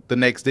Bristol the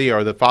next day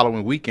or the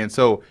following weekend.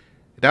 So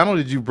not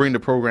only did you bring the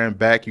program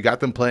back, you got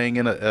them playing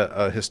in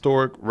a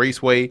historic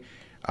raceway.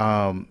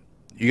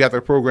 You got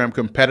the program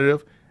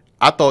competitive.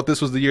 I thought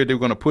this was the year they were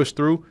going to push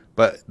through,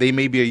 but they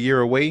may be a year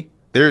away.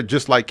 They're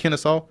just like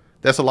Kennesaw.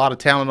 That's a lot of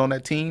talent on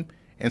that team.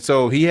 And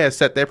so he has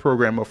set that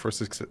program up for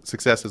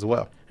success as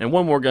well. And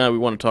one more guy we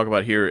want to talk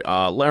about here,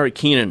 Larry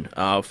Keenan,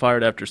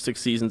 fired after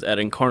 6 seasons at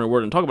Incarnate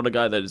Word. And talk about a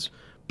guy that has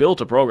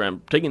built a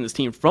program, taking this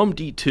team from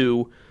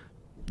D2,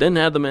 then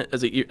had them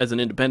as an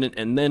independent,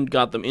 and then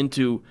got them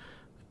into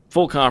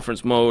full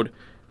conference mode.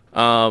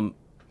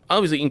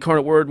 Obviously,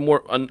 Incarnate Word,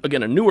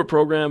 a newer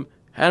program,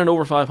 had an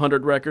over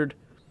 500 record.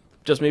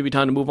 Just maybe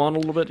time to move on a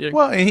little bit here.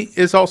 Well, and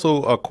it's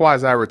also a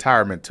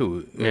quasi-retirement,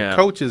 too. Yeah.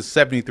 Coach is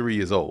 73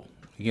 years old.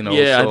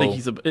 I think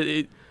he's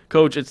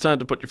Coach, it's time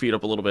to put your feet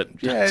up a little bit.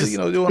 Yeah,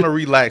 you want to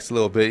relax a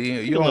little bit.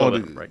 You don't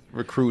want to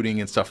recruiting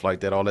and stuff like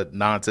that, all that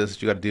nonsense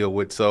that you got to deal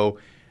with. So,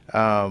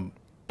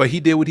 but he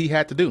did what he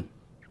had to do.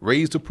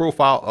 Raised the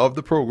profile of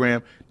the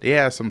program. They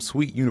have some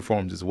sweet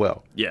uniforms as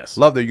well. Yes.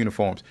 Love their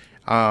uniforms.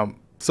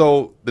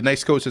 So the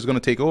next coach that's going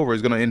to take over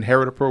is going to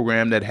inherit a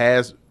program that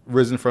has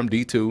risen from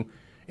D2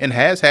 and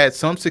has had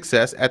some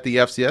success at the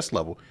FCS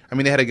level. I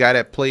mean, they had a guy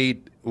that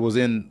was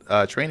in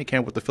training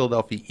camp with the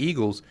Philadelphia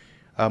Eagles.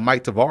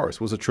 Mike Tavares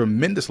was a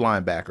tremendous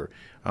linebacker.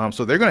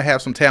 So they're going to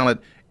have some talent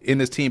in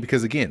this team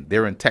because, again,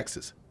 they're in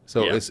Texas.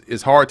 So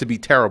it's hard to be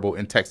terrible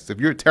in Texas. If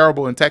you're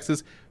terrible in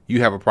Texas, you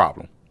have a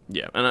problem.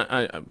 Yeah, and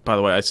I by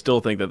the way, I still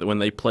think that when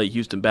they play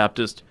Houston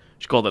Baptist, you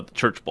should call that the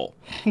Church Bowl.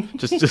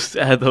 just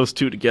add those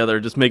two together.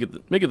 Just make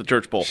it the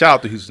Church Bowl. Shout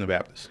out to Houston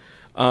Baptist.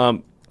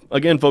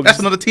 Again, folks, that's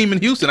another team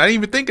in Houston. I didn't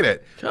even think of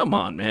that. Come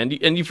on, man,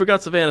 and you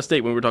forgot Savannah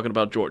State when we were talking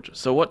about Georgia.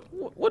 So what?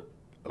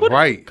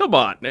 Right. Come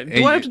on.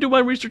 Do I have to do my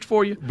research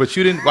for you? But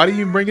you didn't. Why didn't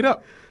you even bring it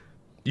up?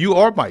 You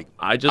are Mike.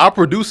 Our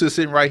producer's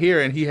sitting right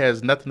here, and he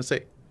has nothing to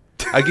say.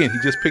 Again, he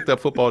just picked up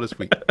football this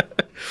week.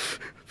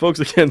 Folks,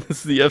 again, this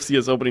is the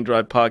FCS Opening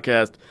Drive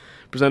podcast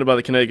presented by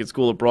the Connecticut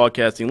School of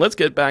Broadcasting. Let's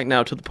get back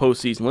now to the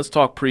postseason. Let's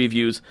talk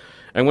previews.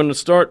 I'm going to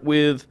start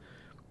with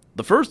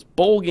the first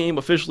bowl game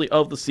officially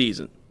of the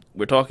season.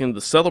 We're talking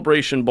the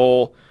Celebration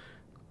Bowl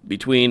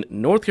between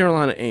North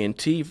Carolina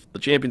A&T, the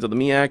champions of the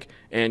MEAC,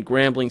 and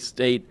Grambling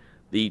State,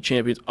 the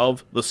champions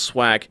of the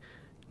SWAC.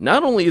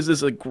 Not only is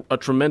this a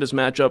tremendous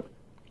matchup,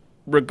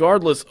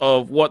 regardless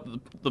of what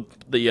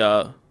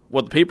the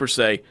papers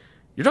say,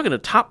 you're talking a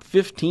top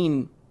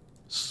 15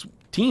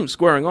 team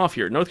squaring off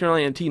here. North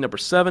Carolina A&T number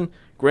 7,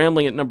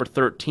 Grambling at number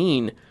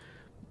 13.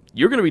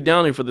 You're going to be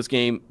down here for this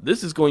game.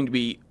 This is the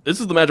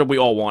matchup we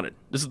all wanted.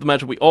 This is the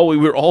matchup we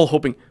were all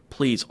hoping.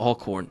 Please,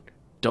 Alcorn,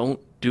 don't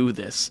do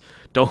this.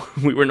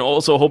 We were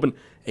also hoping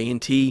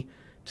A&T,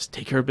 just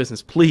take care of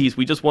business, please.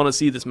 We just want to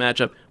see this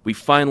matchup. We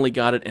finally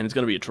got it, and it's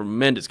going to be a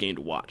tremendous game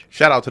to watch.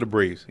 Shout out to the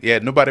Braves. Yeah,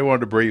 nobody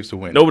wanted the Braves to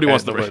win. Nobody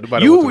wants the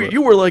Braves.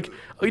 You were like,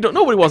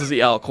 nobody wants to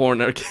see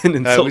Alcorn again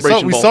in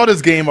Celebration Bowl. We saw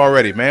this game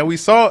already, man. We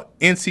saw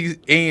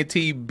NC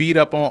A&T beat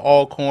up on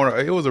Alcorn.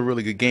 It was a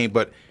really good game,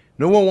 but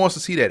no one wants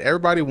to see that.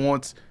 Everybody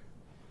wants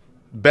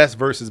best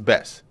versus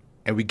best,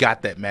 and we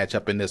got that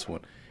matchup in this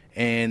one.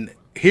 And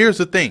here's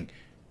the thing.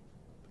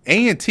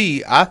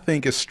 A&T, I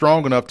think, is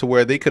strong enough to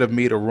where they could have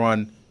made a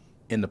run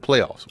in the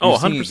playoffs.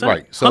 100%.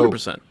 Right. So,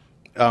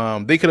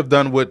 100%. They could have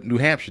done what New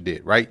Hampshire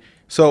did, right?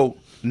 So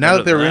now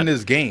that they're in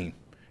this game,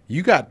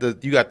 you got the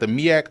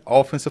MEAC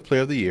Offensive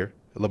Player of the Year,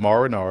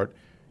 Lamar Renard.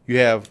 You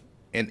have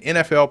an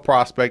NFL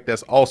prospect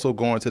that's also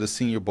going to the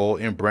Senior Bowl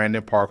in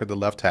Brandon Parker, the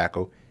left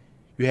tackle.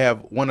 You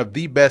have one of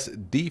the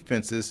best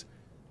defenses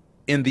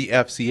in the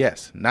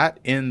FCS, not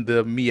in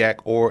the MEAC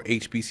or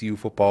HBCU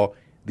football,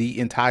 the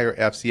entire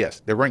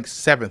FCS. They're ranked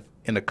 7th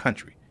in the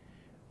country.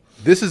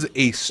 This is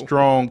a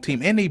strong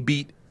team, and they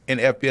beat an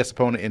FBS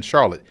opponent in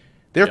Charlotte.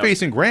 They're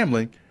facing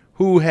Grambling,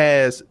 who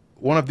has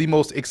one of the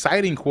most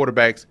exciting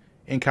quarterbacks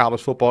in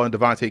college football in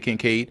Devontae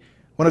Kincaid,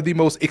 one of the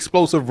most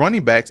explosive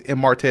running backs in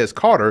Martez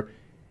Carter,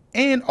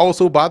 and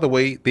also, by the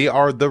way, they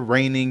are the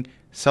reigning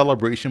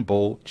Celebration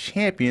Bowl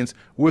champions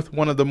with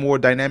one of the more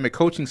dynamic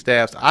coaching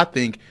staffs, I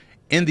think,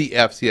 in the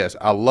FCS.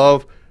 I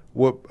love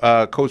what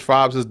Coach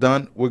Fobbs has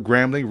done with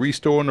Grambling,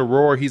 restoring the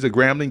roar. He's a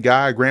Grambling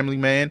guy, a Grambling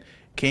man,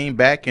 came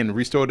back and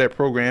restored that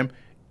program.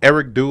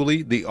 Eric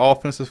Dooley, the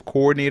offensive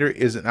coordinator,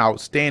 is an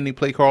outstanding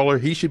play caller.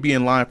 He should be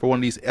in line for one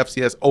of these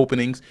FCS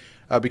openings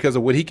because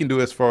of what he can do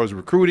as far as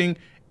recruiting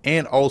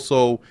and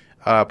also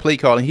play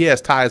calling. He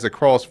has ties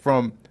across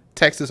from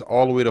Texas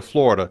all the way to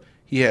Florida.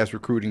 He has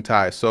recruiting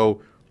ties.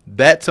 So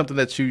that's something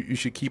that you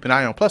should keep an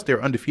eye on. Plus,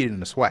 they're undefeated in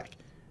the SWAC.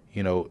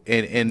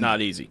 And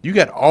not easy. You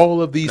got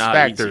all of these not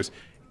factors easy.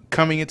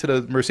 Coming into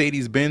the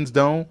Mercedes-Benz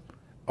Dome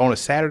on a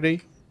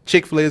Saturday.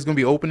 Chick-fil-A is going to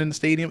be open in the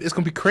stadium. It's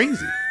going to be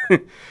crazy.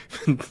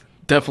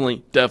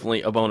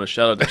 Definitely a bonus.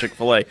 Shout out to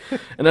Chick-fil-A.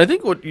 And I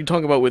think what you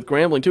talk about with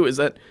Grambling, too, is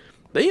that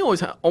they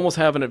always almost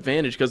have an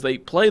advantage because they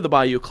play the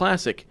Bayou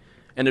Classic.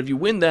 And if you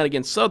win that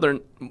against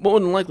Southern, more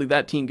than likely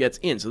that team gets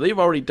in. So they've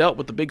already dealt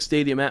with the big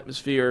stadium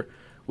atmosphere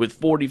with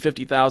 40,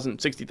 50,000,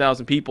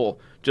 60,000 people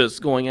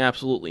just going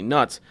absolutely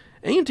nuts.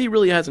 A&T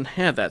really hasn't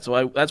had that.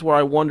 So that's where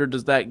I wonder,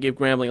 does that give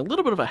Grambling a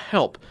little bit of a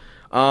help?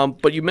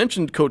 But you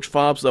mentioned Coach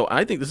Fobbs, though.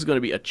 I think this is going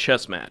to be a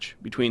chess match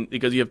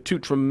because you have two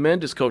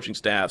tremendous coaching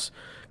staffs.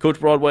 Coach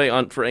Broadway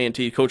for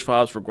A&T, Coach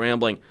Fobbs for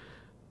Grambling.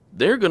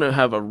 they're going to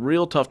have a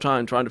real tough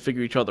time trying to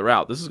figure each other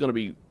out. This is going to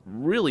be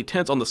really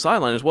tense on the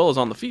sideline as well as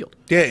on the field.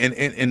 Yeah,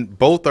 and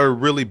both are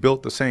really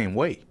built the same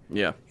way.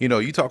 Yeah. You know,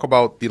 you talk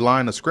about the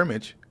line of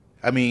scrimmage.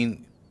 I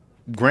mean,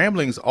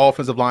 Grambling's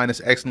offensive line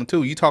is excellent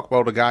too. You talk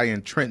about a guy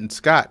in Trenton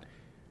Scott,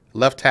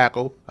 left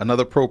tackle,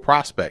 another pro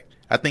prospect.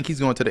 I think he's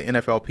going to the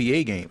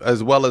NFLPA game,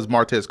 as well as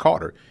Martez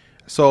Carter.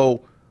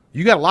 So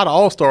you got a lot of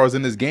all-stars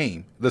in this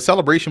game. The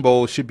Celebration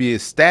Bowl should be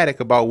ecstatic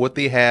about what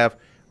they have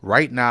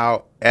right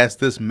now as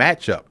this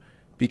matchup,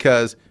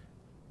 because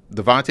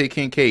Devontae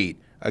Kincaid,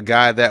 a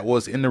guy that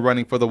was in the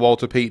running for the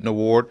Walter Payton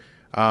Award,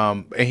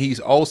 and he's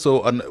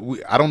also,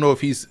 I don't know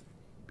if he's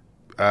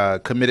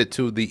committed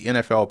to the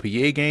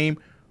NFLPA game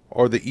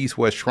or the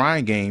East-West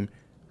Shrine game,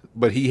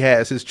 but he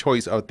has his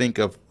choice, I think,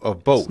 of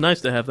both. It's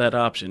nice to have that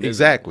option.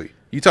 Exactly.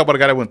 You talk about a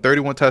guy that went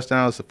 31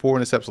 touchdowns, 4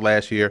 interceptions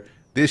last year.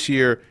 This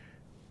year,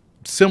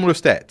 similar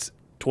stats.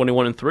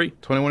 21-3.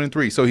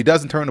 21-3. So he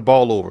doesn't turn the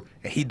ball over,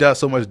 and he does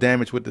so much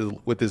damage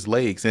with his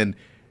legs. And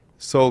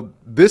so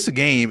this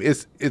game,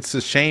 it's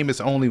a shame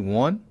it's only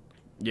one.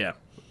 Yeah.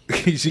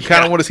 You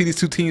kind of want to see these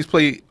two teams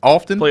play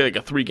often. Play like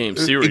a 3-game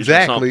series.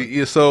 Exactly. Or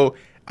Yeah, so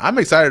I'm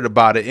excited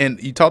about it.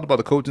 And you talked about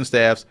the coaching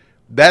staffs.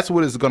 That's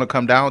what it's going to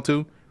come down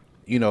to.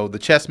 You know, the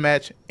chess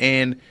match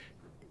and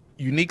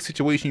unique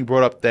situation you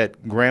brought up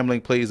that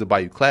Grambling plays the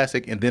Bayou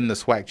Classic and then the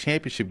SWAC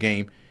championship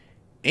game.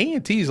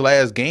 A&T's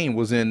last game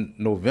was in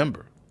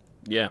November.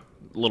 Yeah,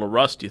 a little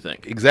rust, you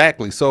think?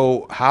 Exactly.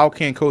 So how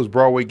can Coach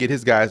Broadway get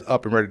his guys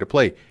up and ready to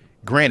play?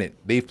 Granted,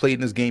 they've played in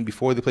this game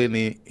before. They played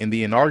in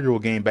the inaugural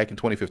game back in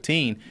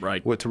 2015,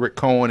 right, with Tariq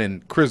Cohen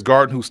and Chris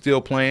Garden, who's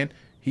still playing.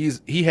 He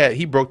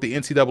broke the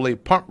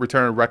NCAA punt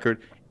return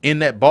record in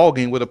that ball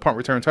game with a punt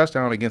return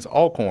touchdown against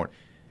Alcorn.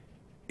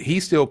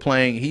 He's still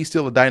playing. He's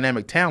still a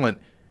dynamic talent.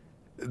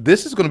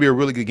 This is going to be a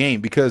really good game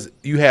because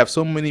you have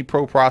so many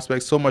pro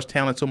prospects, so much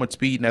talent, so much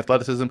speed and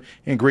athleticism,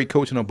 and great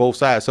coaching on both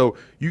sides. So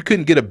you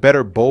couldn't get a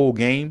better bowl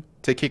game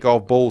to kick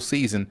off bowl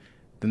season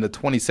than the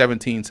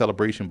 2017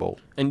 Celebration Bowl.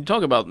 And you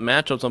talk about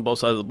matchups on both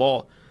sides of the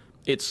ball.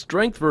 It's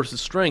strength versus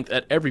strength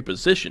at every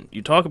position.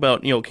 You talk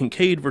about,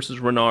 Kincaid versus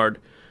Renard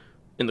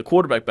in the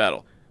quarterback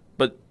battle.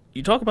 But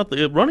you talk about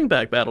the running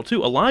back battle,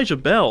 too. Elijah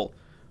Bell,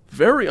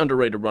 very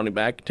underrated running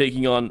back,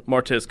 taking on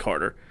Martez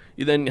Carter.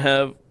 You then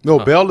have...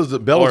 Bell is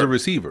a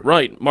receiver.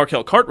 Right.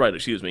 Markel Cartwright,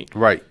 excuse me.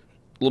 Right.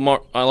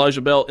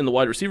 Elijah Bell in the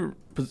wide receiver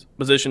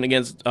position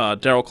against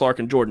Darrell Clark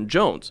and Jordan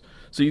Jones.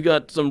 So you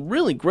got some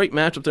really great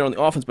matchups there on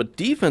the offense, but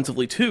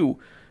defensively, too,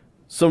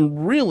 some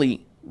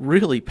really,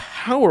 really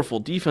powerful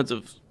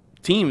defensive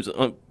teams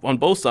on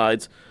both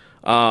sides.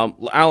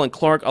 Alan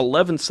Clark,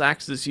 11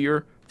 sacks this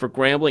year for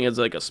Grambling as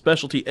like a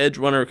specialty edge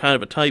runner kind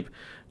of a type.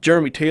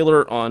 Jeremy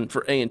Taylor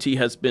for A&T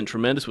has been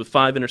tremendous with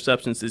 5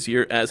 interceptions this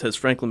year, as has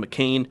Franklin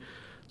McCain.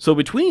 So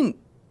between,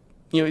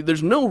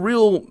 there's no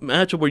real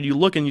matchup where you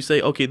look and you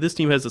say, okay, this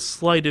team has a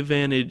slight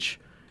advantage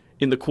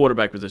in the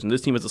quarterback position.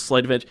 This team has a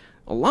slight advantage.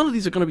 A lot of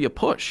these are going to be a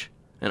push.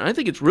 And I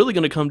think it's really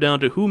going to come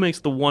down to who makes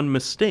the one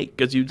mistake.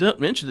 Because you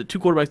mentioned the two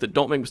quarterbacks that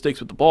don't make mistakes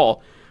with the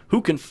ball.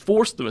 Who can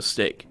force the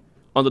mistake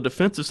on the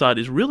defensive side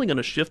is really going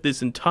to shift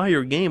this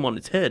entire game on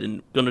its head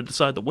and going to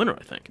decide the winner,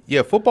 I think.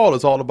 Yeah, football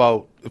is all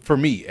about, for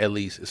me at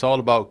least, it's all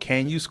about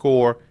can you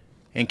score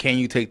and can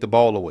you take the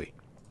ball away.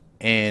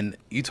 And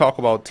you talk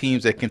about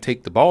teams that can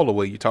take the ball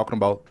away. You're talking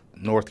about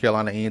North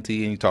Carolina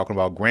A&T and you're talking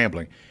about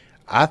Grambling.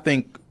 I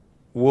think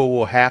what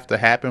will have to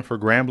happen for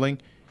Grambling,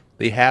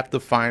 they have to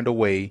find a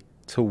way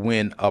to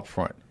win up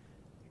front.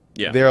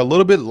 Yeah. They're a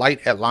little bit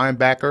light at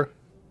linebacker.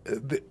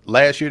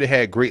 Last year they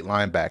had great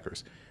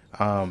linebackers.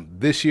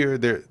 This year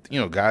they're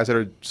guys that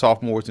are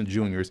sophomores and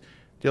juniors.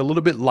 They're a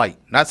little bit light.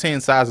 Not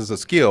saying size is a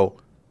skill,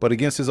 but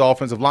against his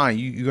offensive line,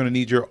 you're going to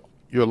need your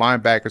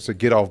linebackers to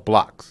get off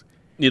blocks.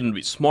 Need them to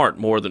be smart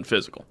more than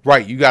physical.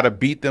 Right. You got to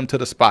beat them to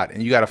the spot,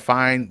 and you got to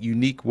find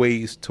unique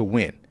ways to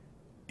win.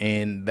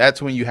 And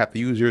that's when you have to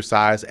use your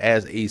size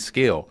as a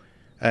skill.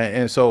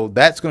 And so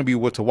that's going to be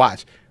what to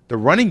watch. The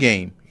running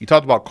game, you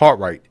talked about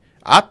Cartwright.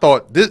 I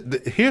thought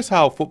here's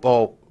how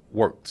football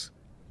works.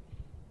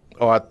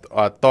 I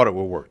thought it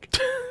would work.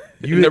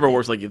 It never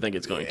works like you think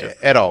it's going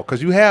to. At all.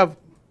 Because you have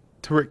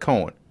Tariq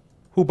Cohen,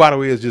 who, by the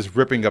way, is just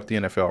ripping up the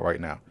NFL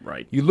right now.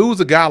 Right. You lose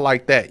a guy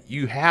like that,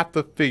 you have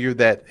to figure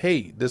that,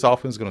 hey, this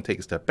offense is going to take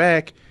a step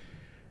back.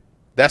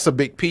 That's a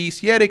big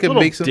piece. Yeah, they can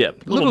make some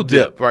little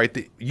dip, right?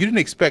 You didn't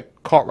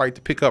expect Cartwright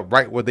to pick up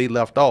right where they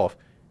left off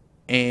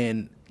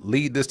and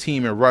lead this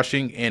team in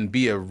rushing and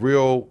be a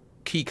real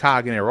key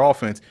cog in their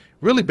offense,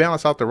 really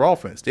balance out their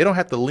offense. They don't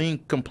have to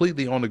lean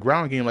completely on the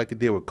ground game like they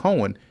did with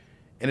Cohen,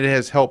 and it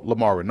has helped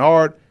Lamar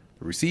Renard.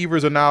 The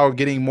receivers are now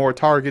getting more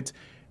targets.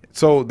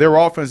 So their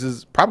offense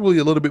is probably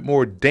a little bit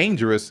more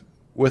dangerous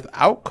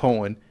without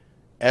Cohen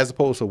as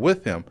opposed to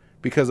with him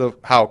because of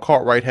how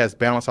Cartwright has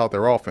balanced out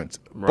their offense.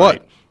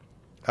 Right.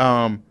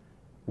 But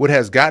what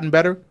has gotten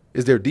better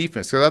is their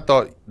defense. Because I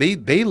thought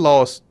they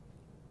lost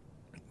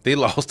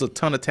a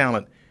ton of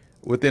talent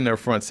within their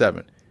front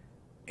seven.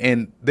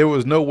 And there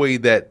was no way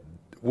that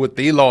what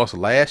they lost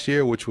last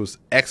year, which was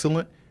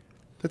excellent,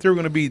 that they were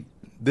going to be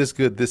this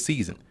good this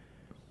season.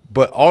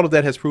 But all of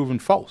that has proven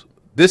false.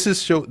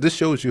 This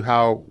shows you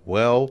how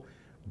well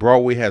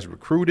Broadway has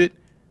recruited,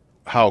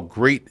 how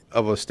great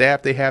of a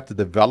staff they have to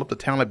develop the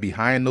talent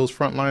behind those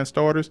frontline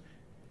starters.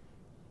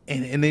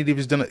 And they've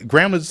just done it.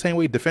 Grambling's the same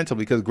way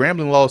defensively, because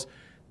Grambling lost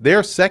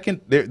their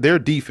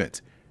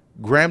defense.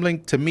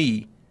 Grambling, to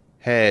me,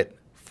 had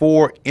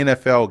 4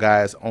 NFL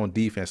guys on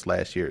defense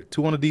last year.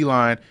 2 on the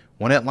D-line,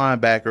 1 at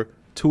linebacker,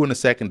 2 in the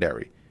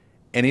secondary.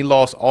 And he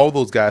lost all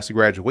those guys to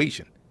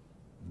graduation.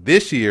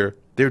 This year,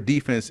 their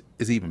defense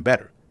is even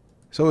better.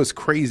 So it's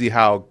crazy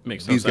how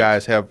these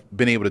guys have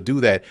been able to do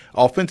that.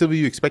 Offensively,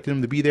 you expected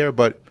them to be there,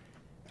 but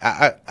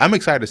I'm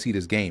excited to see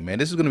this game, man.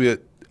 This is going to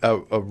be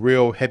a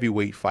real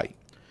heavyweight fight.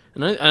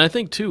 And I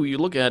think, too,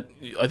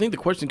 I think the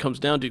question comes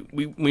down to,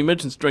 we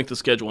mentioned strength of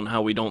schedule and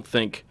how we don't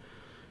think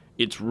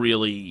it's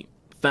really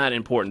that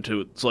important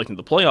to selecting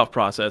the playoff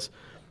process.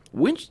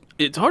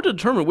 It's hard to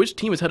determine which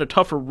team has had a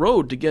tougher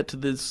road to get to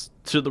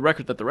the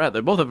record that they're at. They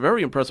both have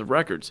very impressive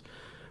records.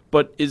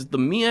 But is the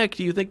MEAC,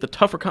 do you think, the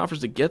tougher conference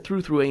to get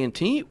through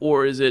A&T,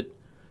 or is it,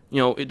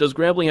 does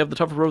Grambling have the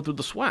tougher road through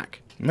the SWAC?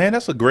 Man,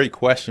 that's a great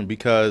question,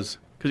 because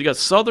you got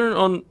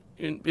Southern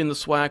in the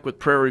SWAC with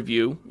Prairie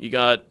View. You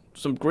got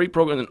some great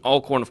programs in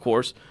Alcorn, of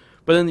course.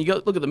 But then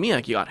look at the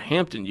MEAC. You got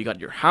Hampton. You got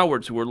your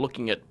Howards, who are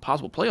looking at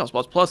possible playoff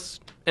spots,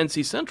 plus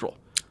NC Central.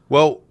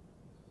 Well,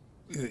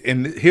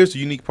 and here's the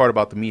unique part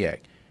about the MEAC.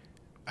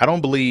 I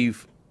don't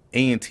believe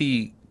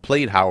A&T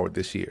played Howard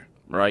this year.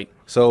 Right.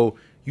 So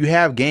you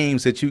have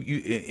games that you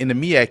in the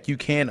MEAC, you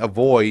can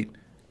avoid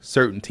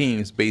certain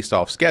teams based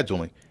off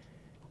scheduling.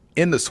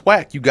 In the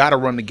SWAC, you got to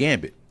run the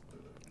gambit.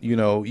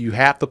 You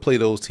have to play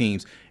those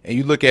teams. And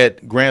you look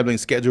at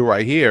Grambling's schedule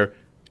right here.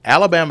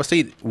 Alabama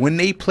State, when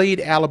they played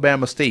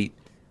Alabama State,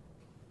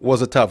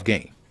 was a tough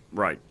game.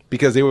 Right.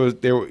 Because they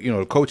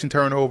were coaching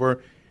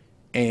turnover,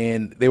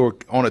 and they were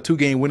on a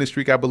 2-game winning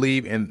streak, I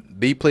believe, and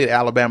they played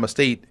Alabama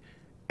State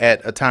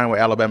at a time where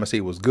Alabama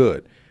State was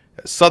good.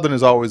 Southern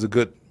is always a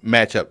good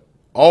matchup.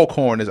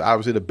 Alcorn is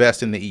obviously the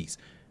best in the East.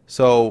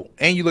 So,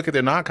 and you look at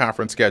their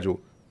non-conference schedule,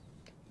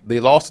 they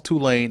lost to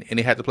Tulane, and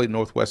they had to play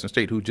Northwestern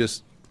State, who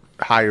just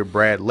hired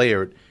Brad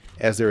Laird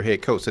as their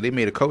head coach. So they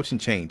made a coaching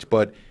change.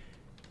 But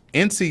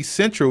NC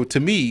Central, to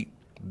me,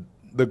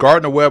 the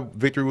Gardner-Webb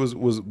victory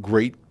was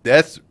great.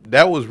 That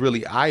was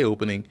really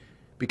eye-opening,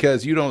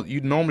 because you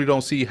normally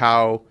don't see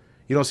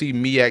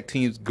MEAC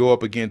teams go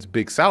up against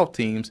Big South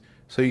teams.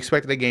 So you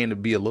expect the game to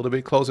be a little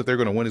bit close. If they're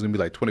going to win, it's going to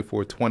be like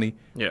 24-20.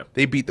 Yeah.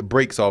 They beat the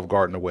brakes off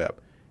Gardner-Webb.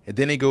 And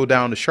then they go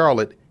down to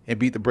Charlotte and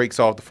beat the brakes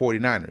off the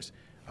 49ers.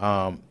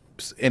 And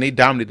they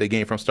dominated the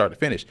game from start to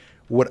finish.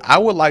 What I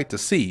would like to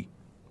see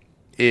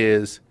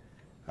is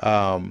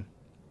a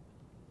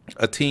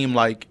team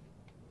like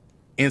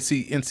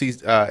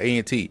NC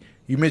A&T.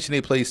 You mentioned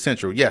they play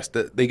Central. Yes,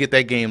 they get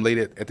that game late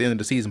at the end of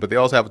the season, but they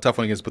also have a tough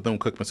one against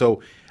Bethune-Cookman.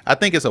 So I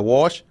think it's a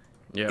wash.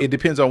 Yeah. It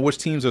depends on which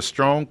teams are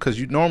strong, because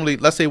you normally,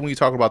 let's say when you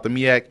talk about the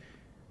MEAC,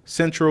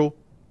 Central,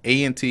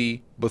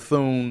 A&T,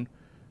 Bethune,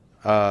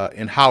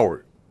 and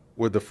Howard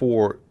were the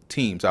 4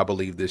 teams, I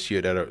believe, this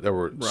year that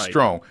were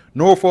strong.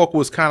 Norfolk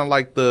was kind of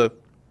like the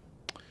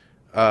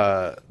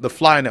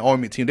fly in the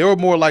ointment team. They were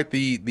more like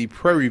the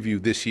Prairie View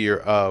this year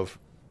of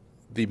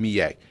the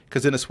MEAC,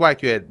 because in the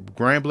SWAC you had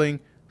Grambling,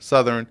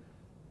 Southern,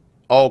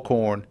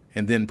 Alcorn,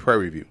 and then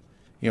Prairie View.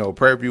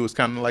 Prairie View was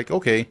kind of like,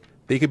 okay,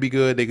 they could be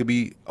good, they could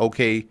be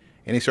okay,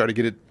 and they started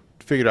to get it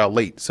figured out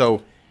late.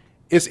 So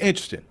it's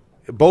interesting.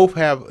 Both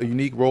have a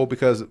unique role,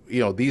 because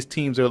these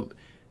teams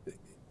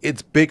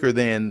it's bigger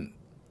than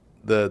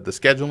the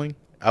scheduling,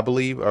 I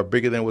believe, or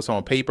bigger than what's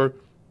on paper,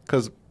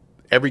 because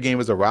every game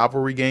is a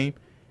rivalry game.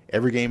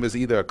 Every game is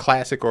either a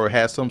classic or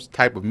has some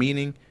type of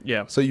meaning.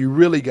 Yeah. So you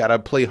really got to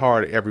play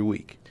hard every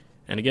week.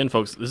 And again,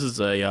 folks, this is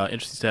a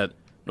interesting stat.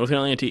 North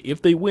Carolina A&T,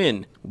 if they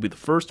win, will be the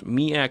first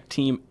MEAC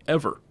team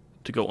ever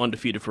to go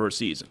undefeated for a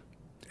season.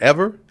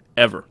 Ever?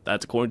 Ever.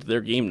 That's according to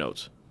their game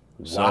notes.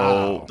 Wow.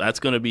 So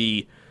that's going to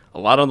be a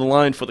lot on the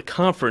line for the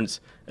conference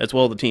as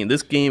well as the team.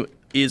 This game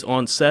is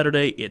on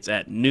Saturday. It's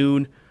at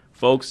noon.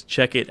 Folks,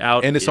 check it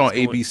out. And it's on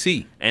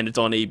ABC. And it's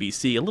on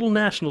ABC, a little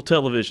national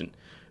television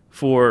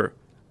for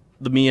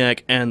the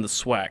MEAC and the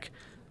SWAC.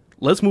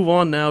 Let's move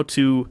on now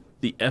to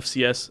the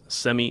FCS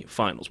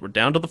semifinals. We're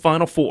down to the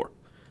Final Four,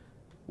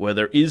 where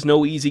there is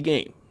no easy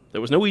game.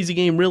 There was no easy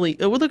game, really.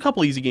 There were a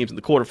couple easy games in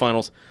the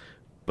quarterfinals.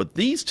 But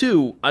these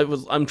two,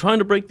 I'm trying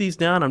to break these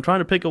down. I'm trying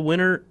to pick a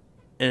winner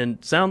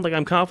and sound like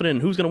I'm confident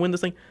in who's going to win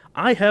this thing.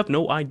 I have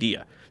no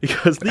idea,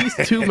 because these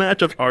two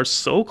matchups are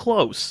so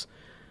close.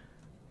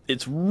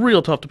 It's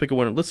real tough to pick a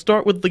winner. Let's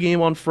start with the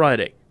game on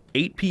Friday,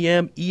 8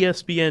 p.m.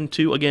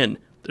 ESPN2. Again,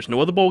 there's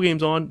no other bowl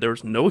games on.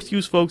 There's no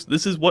excuse, folks.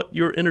 This is what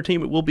your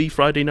entertainment will be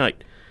Friday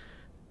night.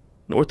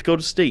 North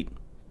Dakota State,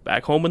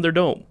 back home in their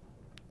dome,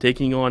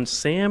 taking on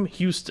Sam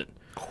Houston.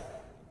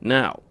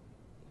 Now,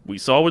 we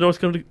saw what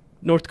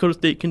North Dakota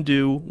State can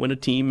do when a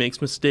team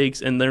makes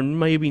mistakes, and they're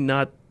maybe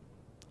not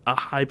a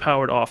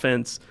high-powered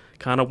offense,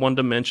 kind of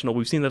one-dimensional.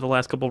 We've seen that the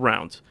last couple of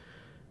rounds.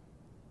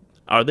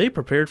 Are they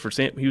prepared for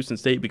Sam Houston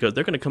State? Because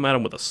they're going to come at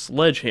them with a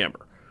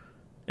sledgehammer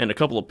and a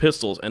couple of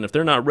pistols, and if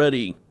they're not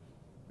ready,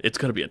 it's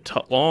going to be a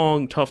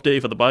long, tough day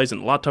for the Bison,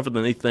 a lot tougher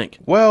than they think.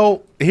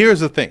 Well,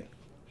 here's the thing.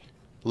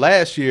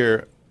 Last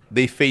year,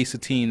 they faced a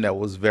team that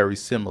was very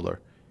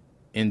similar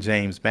in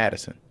James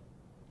Madison.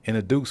 And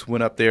the Dukes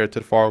went up there to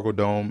the Fargo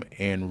Dome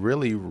and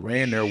really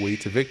ran their way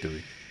to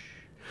victory.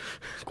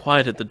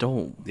 Quiet at the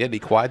Dome. Yeah, they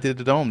quieted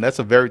the Dome. That's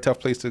a very tough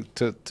place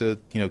to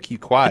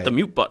keep quiet. Hit the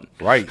mute button.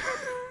 Right.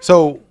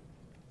 So,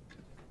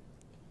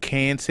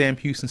 can Sam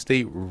Houston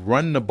State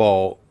run the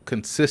ball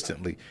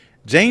consistently?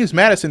 James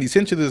Madison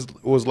essentially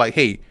was like,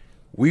 hey,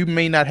 we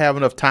may not have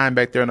enough time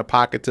back there in the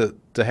pocket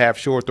to have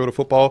Shore throw the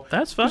football.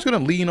 That's fine. We're just going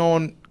to lean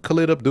on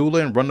Khalid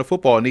Abdullah and run the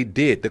football, and they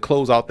did to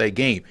close out that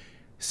game.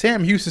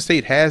 Sam Houston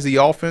State has the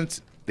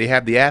offense. They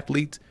have the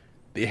athletes.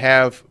 They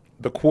have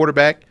the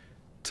quarterback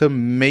to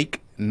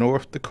make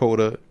North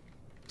Dakota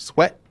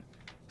sweat.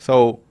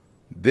 So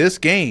this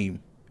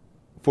game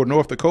for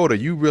North Dakota,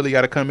 you really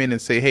got to come in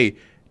and say, hey,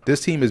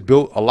 this team is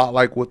built a lot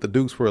like what the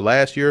Dukes were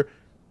last year.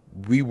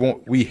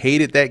 We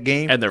hated that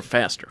game. And they're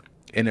faster.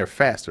 And they're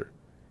faster.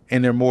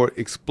 And they're more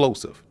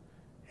explosive.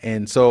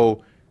 And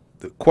so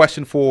the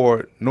question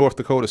for North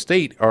Dakota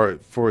State or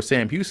for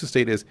Sam Houston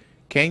State is,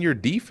 can your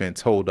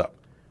defense hold up?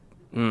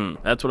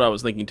 That's what I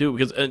was thinking too,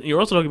 because you're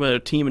also talking about a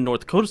team in North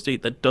Dakota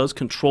State that does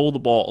control the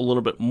ball a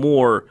little bit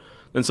more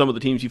than some of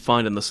the teams you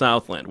find in the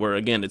Southland, where,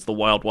 again, it's the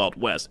wild, wild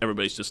west.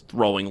 Everybody's just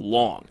throwing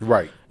long.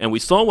 Right. And we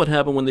saw what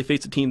happened when they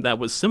faced a team that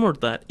was similar to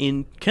that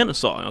in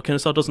Kennesaw. Now,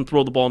 Kennesaw doesn't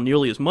throw the ball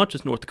nearly as much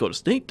as North Dakota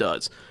State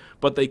does,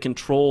 but they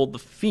control the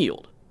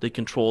field. They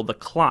control the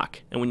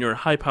clock. And when you're a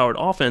high-powered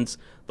offense,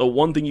 the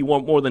one thing you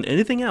want more than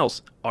anything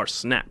else are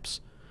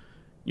snaps.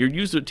 You're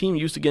used to a team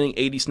used to getting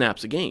 80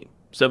 snaps a game,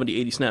 70,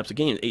 80 snaps a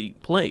game, 80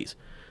 plays.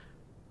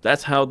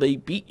 That's how they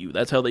beat you.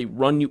 That's how they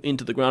run you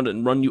into the ground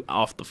and run you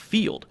off the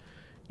field.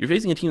 You're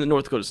facing a team in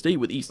North Dakota State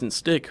with Easton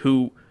Stick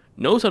who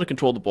knows how to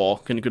control the ball,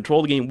 can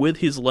control the game with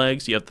his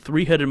legs. You have the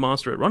three-headed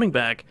monster at running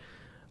back.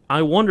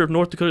 I wonder if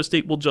North Dakota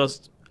State will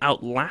just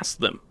outlast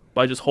them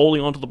by just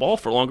holding onto the ball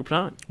for a longer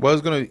time. Well,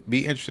 it's going to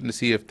be interesting to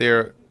see if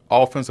their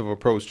offensive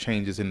approach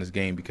changes in this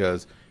game,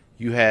 because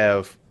you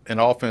have an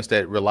offense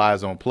that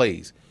relies on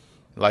plays.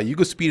 Like, you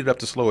can speed it up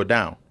to slow it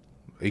down.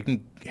 You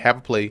can have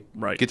a play,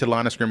 right, get to the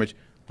line of scrimmage,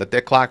 let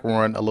that clock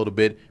run a little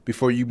bit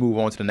before you move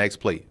on to the next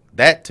play.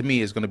 That, to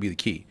me, is going to be the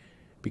key.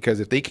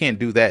 Because if they can't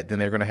do that, then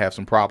they're going to have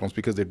some problems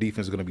because their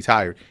defense is going to be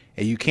tired.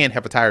 And you can't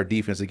have a tired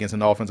defense against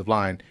an offensive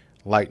line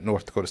like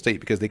North Dakota State,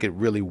 because they could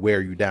really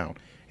wear you down.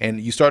 And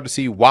you start to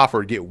see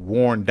Wofford get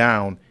worn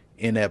down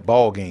in that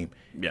ball game.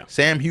 Yeah.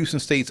 Sam Houston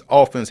State's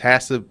offense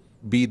has to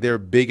be their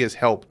biggest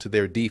help to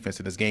their defense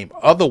in this game.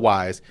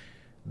 Otherwise,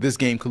 this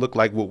game could look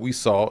like what we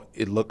saw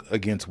it look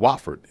against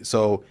Wofford.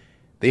 So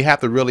they have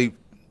to really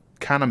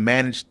kind of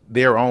manage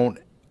their own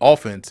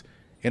offense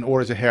in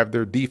order to have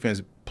their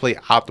defense play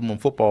optimum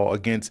football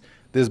against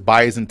this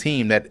Bison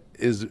team that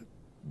is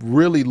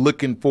really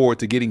looking forward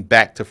to getting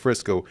back to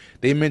Frisco.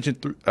 They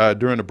mentioned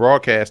during the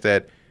broadcast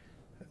that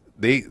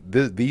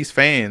these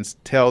fans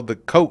tell the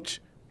coach,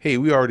 hey,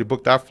 we already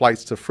booked our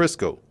flights to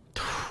Frisco.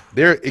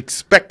 They're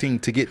expecting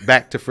to get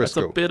back to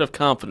Frisco. That's a bit of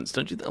confidence,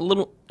 don't you? A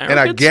little arrogance,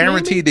 and I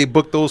guarantee maybe? they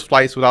booked those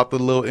flights without the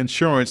little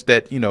insurance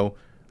that,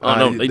 Oh,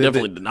 no, they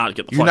definitely did not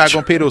get the You're flight not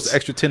going to pay those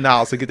insurance. extra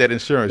 $10 to get that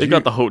insurance. They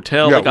got the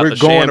hotel. Yeah, they got we're the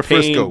going to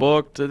champagne Frisco.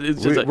 booked.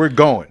 It's just We're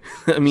going.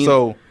 I mean,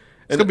 so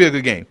it's going to be a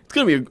good game. It's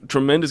going to be a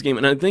tremendous game.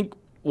 And I think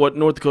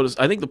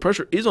I think the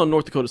pressure is on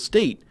North Dakota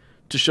State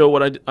to show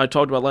what I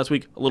talked about last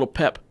week, a little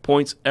pep,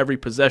 points every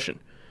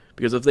possession.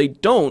 Because if they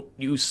don't,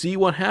 you see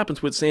what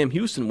happens with Sam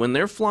Houston. When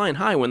they're flying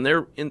high, when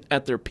they're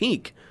at their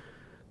peak,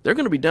 they're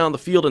going to be down the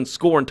field and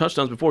scoring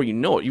touchdowns before you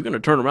know it. You're going to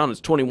turn around and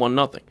it's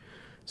 21-0.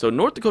 So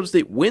North Dakota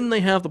State, when they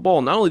have the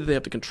ball, not only do they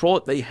have to control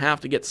it, they have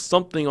to get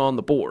something on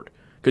the board.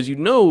 Because you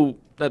know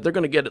that they're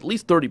going to get at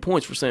least 30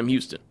 points for Sam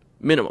Houston,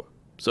 minimum.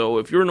 So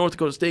if you're North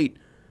Dakota State,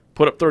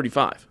 put up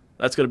 35.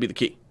 That's going to be the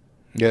key.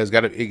 Yeah, it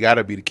got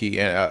to be the key.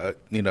 And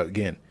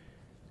again,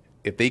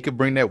 if they could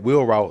bring that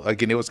wheel route,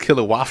 again, it was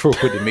Killer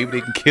Wofford with it. Maybe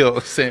they can kill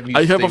Sam Houston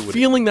I have State a with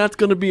feeling that's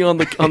going to be on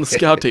the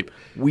scout tape.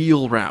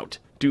 Wheel route.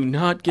 Do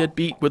not get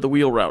beat with the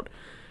wheel route.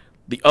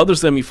 The other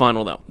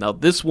semifinal now. Now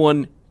this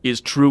one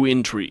is true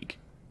intrigue.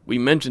 We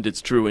mentioned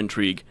it's true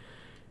intrigue.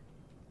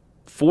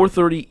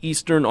 4:30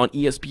 Eastern on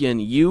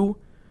ESPNU.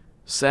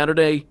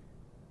 Saturday,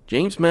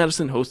 James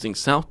Madison hosting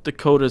South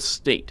Dakota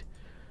State.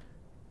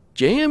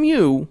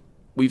 JMU,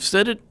 we've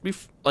said it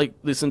like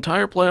this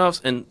entire playoffs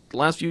and the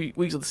last few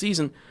weeks of the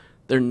season,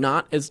 they're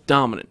not as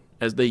dominant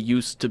as they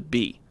used to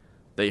be.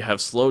 They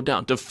have slowed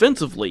down.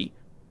 Defensively,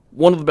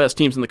 one of the best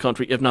teams in the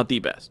country, if not the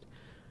best.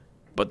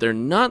 But they're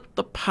not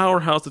the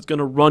powerhouse that's going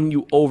to run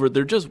you over.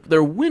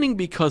 They're winning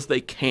because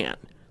they can.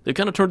 They've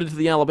kind of turned into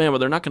the Alabama.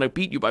 They're not going to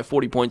beat you by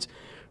 40 points.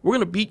 We're going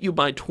to beat you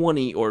by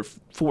 20 or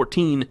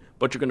 14,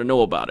 but you're going to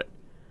know about it.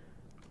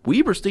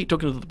 Weber State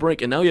took it to the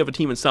brink, and now you have a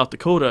team in South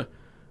Dakota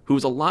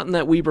who's a lot in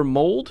that Weber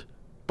mold,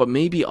 but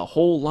maybe a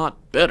whole lot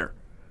better.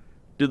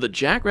 Do the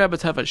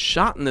Jackrabbits have a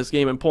shot in this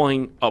game in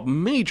pulling a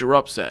major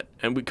upset?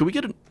 And could we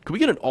get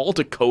an all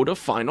Dakota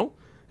final?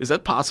 Is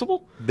that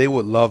possible? They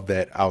would love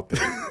that out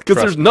there. Because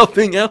there's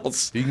nothing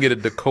else. You can get a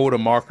Dakota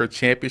Marker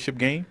championship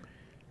game.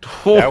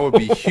 That would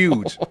be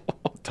huge.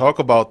 Talk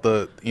about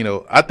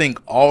I think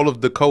all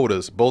of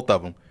Dakotas, both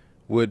of them,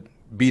 would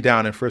be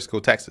down in Frisco,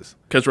 Texas.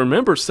 Because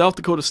remember, South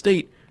Dakota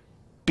State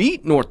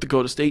beat North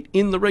Dakota State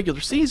in the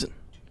regular season.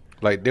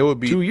 Like there would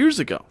be 2 years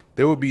ago.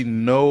 There would be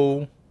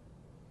no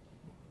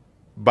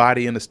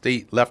body in the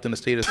state left in the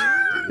state of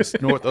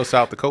North or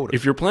South Dakota.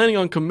 If you're planning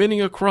on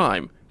committing a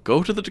crime,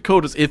 go to the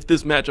Dakotas if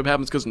this matchup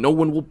happens, because no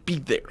one will be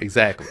there.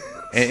 Exactly.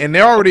 And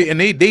they're already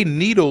they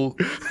needle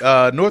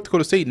North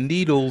Dakota State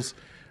needles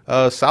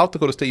South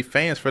Dakota State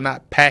fans for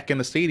not packing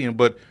the stadium.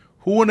 But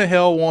who in the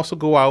hell wants to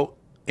go out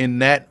in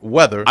that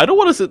weather? I don't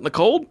want to sit in the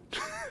cold.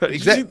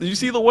 Exactly. Did you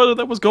see the weather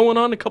that was going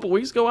on a couple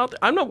weeks ago out there?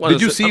 I'm not.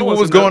 Did you see what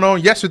was going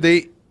on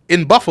yesterday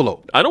in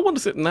Buffalo? I don't want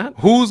to sit in that.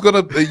 Who's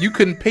gonna? You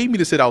couldn't pay me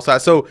to sit outside.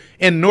 So,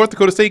 and North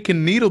Dakota State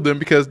can needle them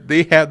because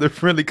they have the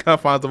friendly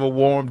confines of a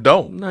warm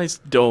dome. Nice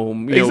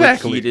dome,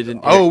 Exactly. heated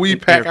and we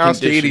pack our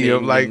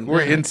stadium like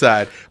we're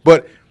inside.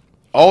 But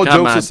all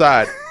Come jokes on.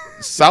 aside,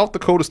 South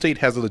Dakota State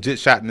has a legit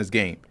shot in this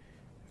game.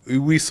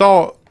 We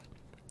saw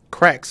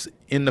cracks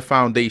in the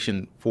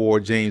foundation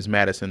for James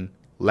Madison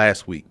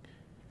last week.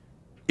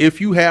 If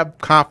you have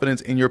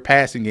confidence in your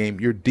passing game,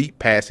 your deep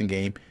passing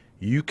game,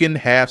 you can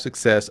have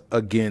success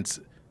against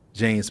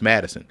James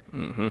Madison.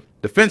 Mm-hmm.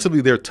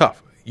 Defensively, they're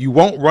tough. You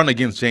won't run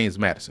against James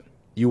Madison.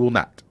 You will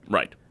not.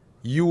 Right.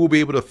 You will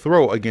be able to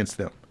throw against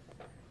them.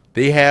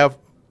 They have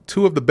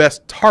two of the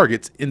best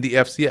targets in the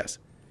FCS.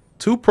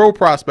 Two pro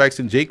prospects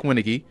in Jake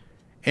Winicky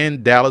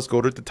and Dallas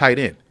Goedert, the tight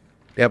end.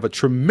 They have a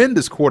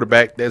tremendous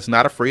quarterback that's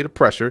not afraid of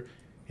pressure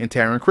in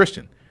Taron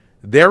Christian.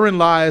 Therein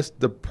lies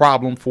the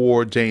problem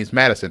for James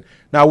Madison.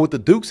 Now, what the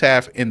Dukes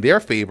have in their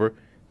favor,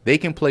 they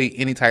can play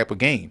any type of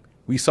game.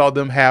 We saw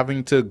them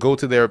having to go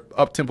to their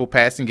up-tempo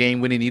passing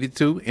game when they needed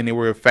to, and they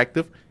were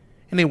effective,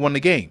 and they won the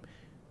game.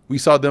 We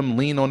saw them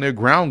lean on their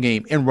ground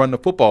game and run the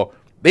football.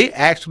 They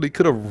actually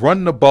could have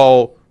run the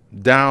ball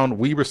down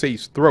Weber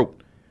State's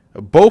throat.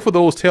 Both of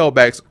those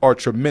tailbacks are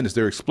tremendous.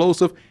 They're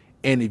explosive,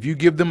 and if you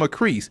give them a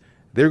crease,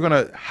 they're going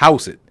to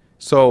house it.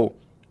 So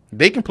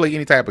they can play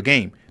any type of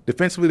game.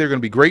 Defensively, they're going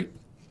to be great.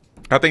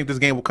 I think this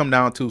game will come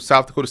down to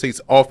South Dakota State's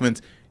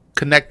offense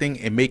connecting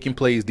and making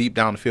plays deep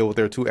down the field with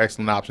their two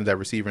excellent options at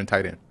receiver and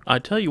tight end. I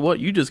tell you what,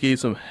 you just gave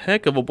some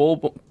heck of a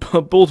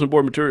bulletin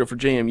board material for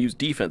JMU's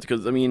defense,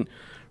 because, I mean,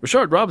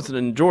 Rashard Robinson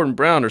and Jordan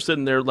Brown are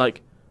sitting there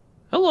like,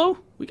 hello,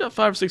 we got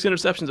 5 or 6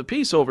 interceptions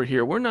apiece over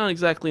here. We're not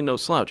exactly no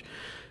slouch.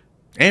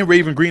 And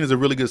Raven Green is a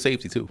really good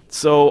safety, too.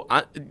 So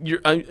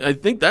I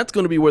think that's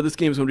going to be where this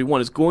game is going to be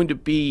won. It's going to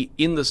be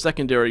in the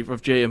secondary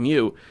of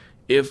JMU.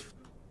 If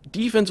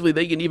defensively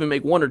they can even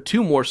make 1 or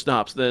 2 more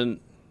stops than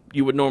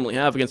you would normally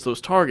have against those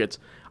targets,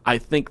 I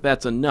think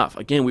that's enough.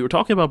 Again, we were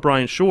talking about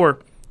Brian Shore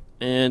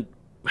and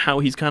how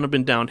he's kind of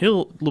been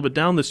downhill, a little bit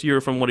down this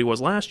year from what he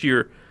was last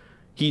year.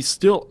 He's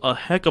still a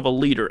heck of a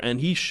leader,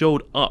 and he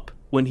showed up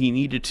when he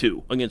needed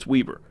to against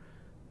Weber.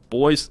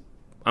 Boys,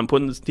 I'm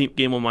putting this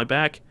game on my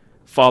back.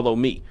 Follow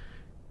me.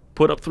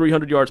 Put up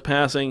 300 yards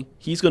passing.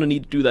 He's going to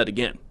need to do that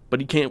again, but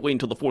he can't wait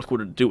until the fourth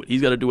quarter to do it.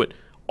 He's got to do it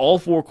all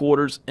 4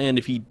 quarters, and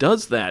if he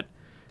does that,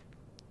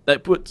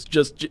 that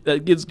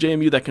gives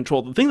JMU that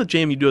control. The thing that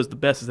JMU does the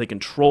best is they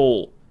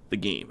control the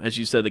game. As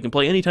you said, they can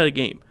play any type of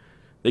game.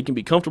 They can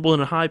be comfortable in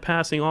a high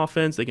passing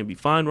offense. They can be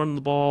fine running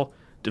the ball,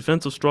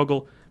 defensive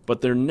struggle,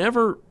 but they're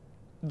never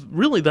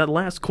really, that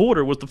last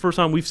quarter was the first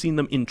time we've seen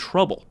them in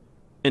trouble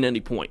at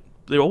any point.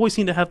 They always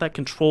seem to have that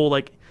control,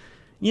 like,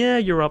 yeah,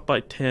 you're up by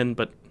 10,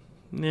 but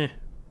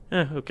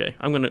okay,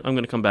 I'm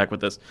gonna come back with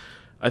this.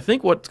 I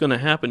think what's going to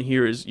happen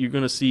here is you're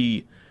going to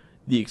see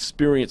the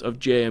experience of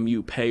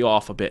JMU pay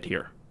off a bit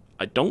here.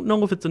 I don't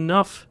know if it's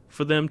enough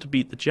for them to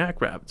beat the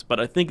Jackrabbits, but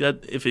I think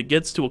that if it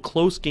gets to a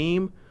close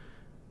game,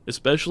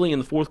 especially in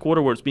the fourth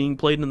quarter where it's being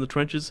played in the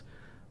trenches,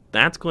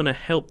 that's going to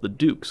help the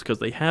Dukes because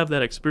they have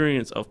that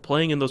experience of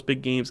playing in those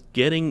big games,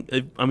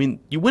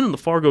 you win in the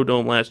Fargo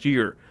Dome last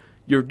year,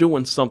 you're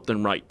doing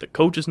something right. The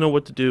coaches know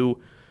what to do.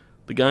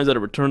 The guys that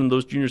are returning,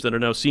 those juniors that are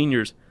now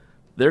seniors,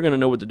 they're going to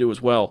know what to do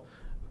as well.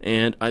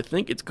 And I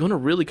think it's going to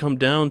really come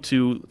down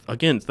to,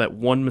 again, it's that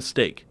one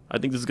mistake. I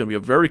think this is going to be a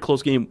very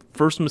close game.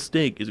 First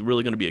mistake is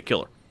really going to be a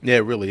killer. Yeah,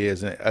 it really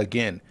is. And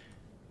again,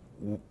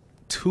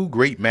 2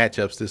 great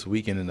matchups this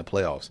weekend in the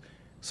playoffs.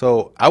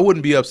 So I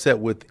wouldn't be upset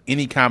with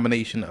any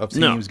combination of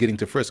teams getting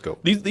to Frisco.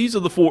 These are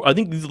the 4. I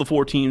think these are the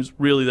 4 teams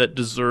really that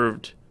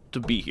deserved to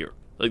be here.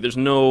 Like, there's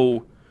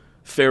no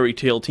fairy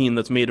tale team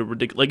that's made a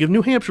ridiculous. Like, if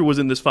New Hampshire was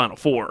in this Final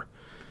Four,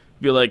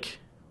 you'd be like,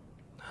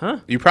 huh?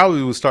 You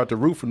probably would start to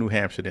root for New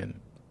Hampshire then.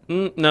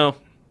 No.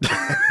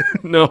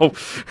 No.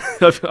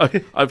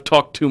 I've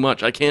talked too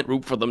much. I can't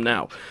root for them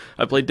now.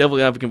 I played devil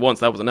advocate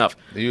once. That was enough.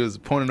 It was a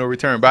point of no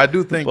return. But I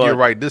do think you're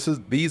right.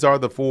 These are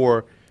the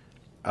 4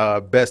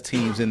 best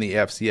teams in the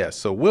FCS.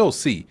 So we'll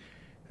see.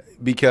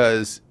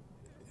 Because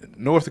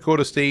North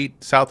Dakota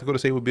State, South Dakota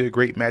State would be a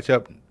great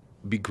matchup.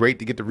 It'd be great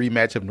to get the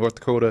rematch of North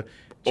Dakota,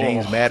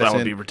 James Madison. That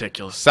would be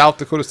ridiculous. South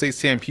Dakota State,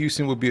 Sam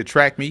Houston would be a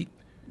track meet.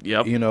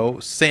 Yep. You know,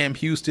 Sam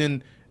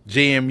Houston,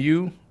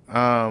 JMU.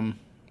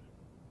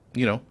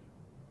 You know,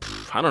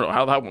 I don't know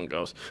how that one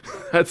goes.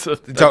 That's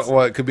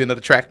well, it could be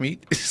another track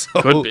meet.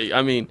 So, could be.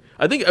 I mean,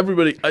 I think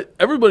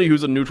everybody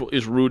who's a neutral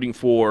is rooting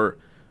for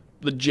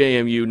the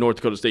JMU North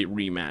Dakota State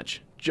rematch,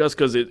 just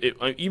because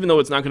even though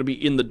it's not going to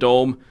be in the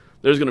dome,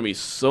 there's going to be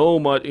so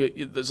much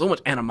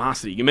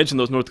animosity. You mentioned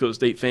those North Dakota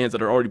State fans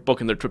that are already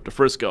booking their trip to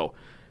Frisco.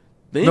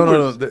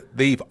 No,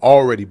 they've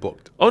already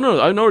booked. Oh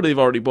no, I know they've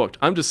already booked.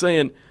 I'm just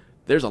saying,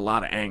 there's a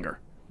lot of anger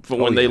from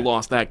when they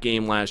lost that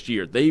game last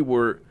year.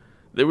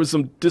 There was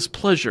some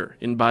displeasure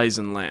in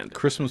Bison land.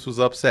 Christmas was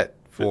upset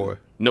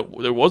for. No,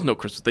 there was no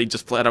Christmas. They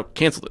just flat out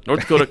canceled it. North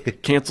Dakota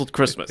canceled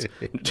Christmas.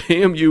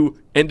 JMU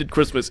ended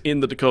Christmas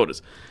in the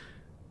Dakotas.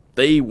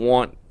 They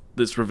want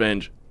this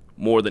revenge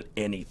more than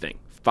anything.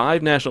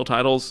 5 national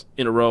titles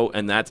in a row,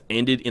 and that's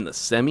ended in the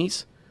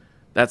semis.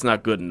 That's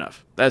not good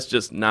enough. That's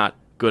just not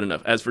good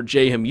enough. As for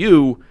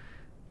JMU,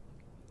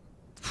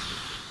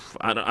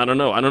 I don't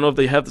know. I don't know if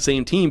they have the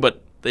same team,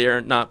 but they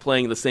are not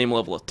playing the same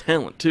level of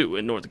talent, too,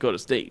 in North Dakota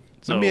State.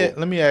 So,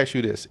 let me ask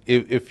you this.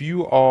 If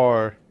you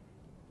are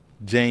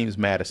James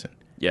Madison,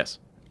 yes.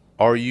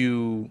 Are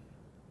you...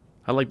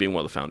 I like being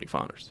one of the founding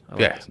fathers.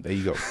 There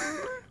you go.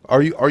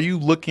 Are you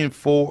looking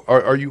for...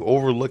 Are you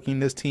overlooking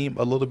this team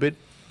a little bit?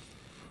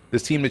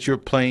 This team that you're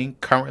playing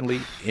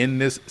currently in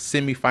this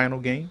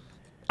semifinal game?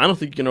 I don't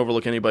think you can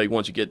overlook anybody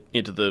once you get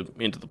into the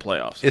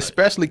playoffs.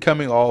 Especially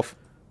coming off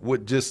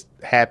what just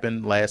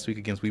happened last week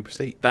against Weber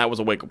State. That was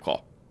a wake-up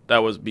call. That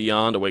was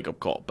beyond a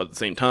wake-up call. But at the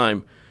same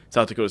time,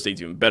 South Dakota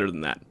State's even better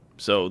than that.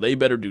 So they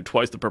better do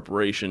twice the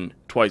preparation,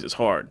 twice as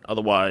hard.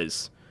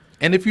 Otherwise...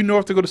 And if you're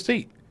North Dakota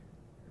State,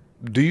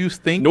 do you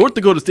think... North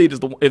Dakota State is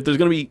if there's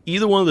going to be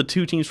either one of the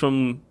two teams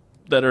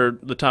that are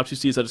the top 2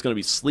 seeds that is going to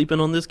be sleeping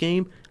on this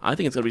game, I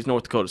think it's going to be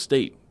North Dakota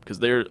State. Because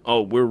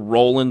we're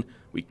rolling.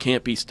 We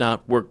can't be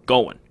stopped. We're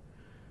going.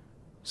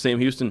 Sam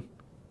Houston,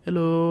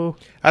 hello.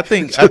 I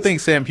think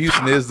Sam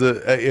Houston is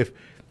if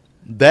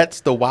that's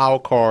the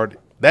wild card.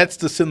 That's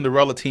the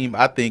Cinderella team,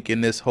 I think,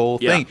 in this whole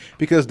thing,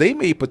 because they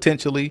may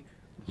potentially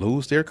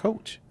lose their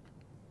coach.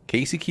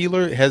 Casey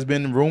Keeler has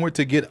been rumored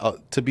to get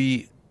to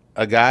be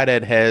a guy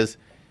that has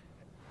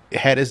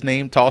had his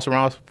name tossed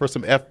around for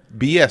some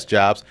FBS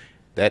jobs.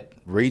 That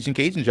Raging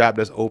Cajun job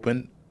that's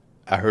open,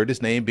 I heard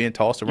his name being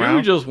tossed around.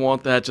 You just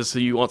want that just so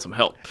you want some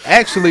help.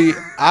 Actually,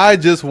 I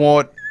just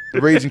want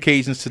the Raging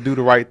Cajuns to do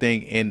the right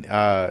thing and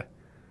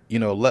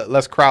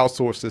let's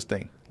crowdsource this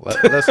thing.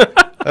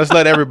 Let's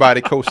let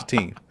everybody coach the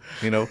team.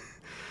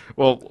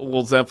 Well,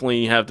 we'll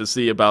definitely have to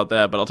see about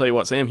that. But I'll tell you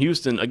what, Sam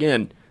Houston,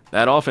 again,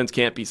 that offense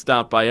can't be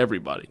stopped by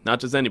everybody, not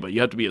just anybody.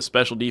 You have to be a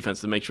special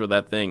defense to make sure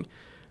that thing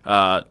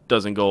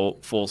doesn't go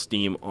full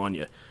steam on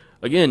you.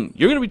 Again,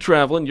 you're going to be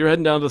traveling. You're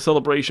heading down to the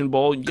Celebration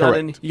Bowl. You got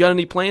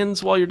any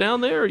plans while you're down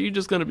there? Or are you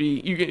just going to be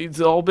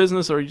it's all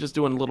business, or are you just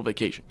doing a little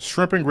vacation?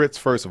 Shrimp and grits,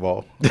 first of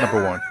all,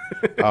 number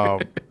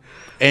one.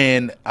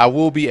 And I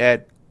will be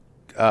at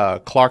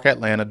Clark,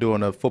 Atlanta,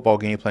 doing a football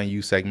game plan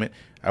U segment.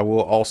 I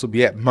will also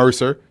be at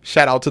Mercer.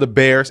 Shout out to the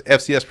Bears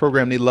FCS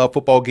program. They love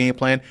football game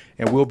plan,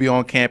 and we'll be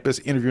on campus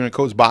interviewing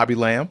Coach Bobby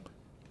Lamb,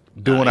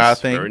 doing our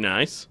thing. Very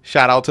nice.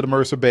 Shout out to the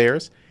Mercer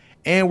Bears,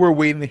 and we're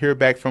waiting to hear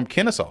back from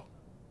Kennesaw.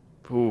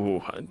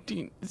 Ooh,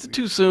 is it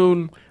too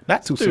soon?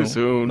 Not too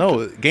soon.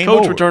 No, game Coach,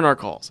 over. return our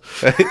calls.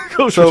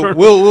 So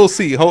we'll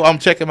see. I'm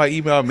checking my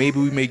email. Maybe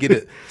we may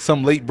get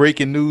some late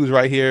breaking news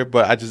right here.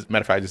 But I just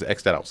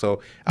X'd that out.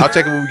 So I'll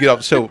check it when we get off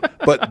the show.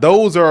 But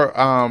those are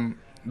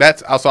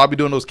I'll be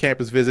doing those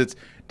campus visits.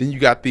 Then you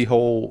got the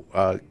whole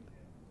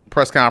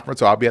press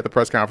conference. So I'll be at the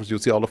press conference. You'll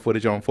see all the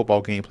footage on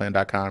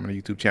footballgameplan.com and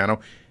the YouTube channel.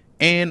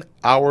 And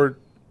our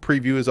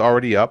preview is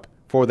already up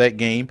for that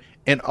game.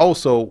 And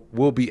also,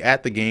 we'll be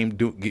at the game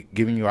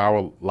giving you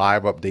our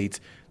live updates,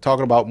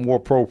 talking about more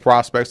pro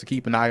prospects to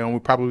keep an eye on. We'll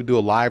probably do a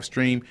live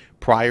stream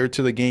prior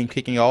to the game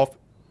kicking off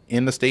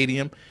in the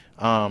stadium,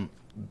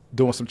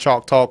 doing some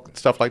chalk talk,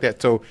 stuff like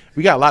that. So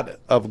we got a lot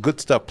of good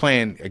stuff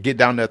planned. I get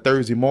down there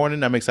Thursday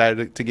morning. I'm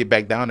excited to get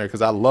back down there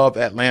because I love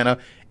Atlanta.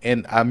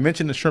 And I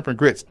mentioned the shrimp and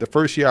grits. The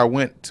first year I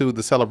went to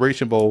the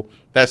Celebration Bowl,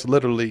 that's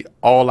literally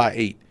all I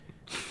ate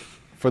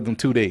for them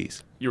 2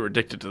 days. You were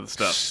addicted to the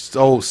stuff.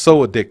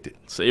 So addicted.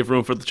 Save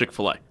room for the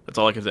Chick-fil-A. That's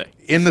all I can say.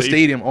 In the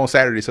stadium on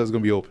Saturday, so it's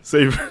going to be open.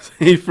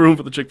 Save room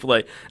for the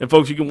Chick-fil-A. And,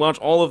 folks, you can watch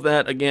all of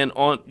that, again,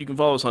 you can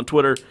follow us on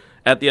Twitter,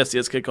 at the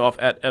FCS Kickoff,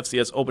 at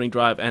FCS Opening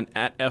Drive, and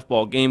at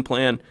FBall Game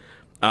Plan.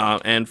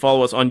 And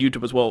follow us on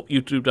YouTube as well,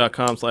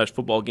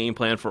 youtube.com/Football Game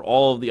Plan for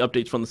all of the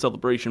updates from the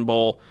Celebration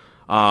Bowl,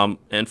 and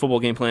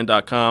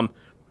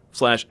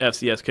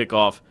footballgameplan.com/FCS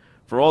Kickoff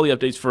for all the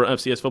updates for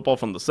FCS football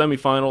from the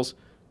semifinals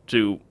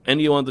to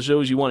any one of the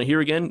shows you want to hear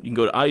again. You can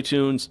go to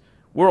iTunes.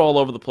 We're all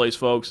over the place,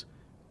 folks.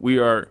 We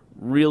are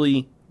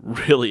really,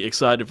 really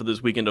excited for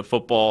this weekend of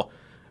football.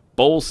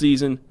 Bowl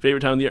season, favorite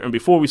time of the year. And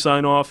before we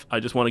sign off, I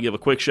just want to give a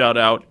quick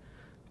shout-out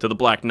to the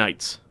Black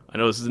Knights. I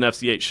know this is an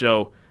FCH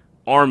show.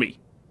 Army,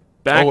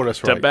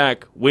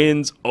 back-to-back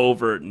wins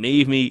over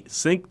Navy.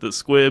 Sink the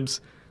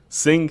Squibs.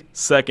 Sing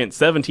second,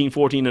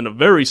 17-14 in a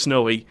very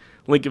snowy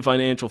Lincoln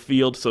Financial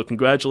Field. So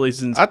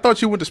congratulations. I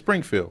thought you went to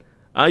Springfield.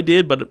 I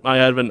did, but I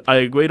had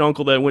a great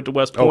uncle that went to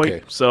West Point,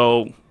 Okay.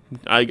 so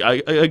I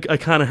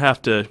kind of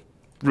have to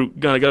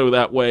go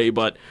that way.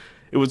 But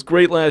it was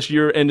great last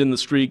year, ending the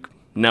streak.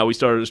 Now we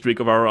started a streak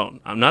of our own.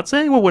 I'm not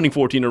saying we're winning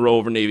 14 in a row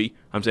over Navy.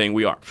 I'm saying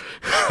we are.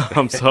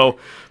 So,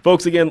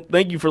 folks, again,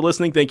 thank you for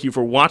listening. Thank you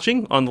for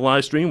watching on the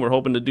live stream. We're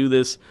hoping to do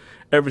this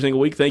every single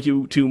week. Thank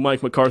you to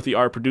Mike McCarthy,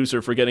 our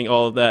producer, for getting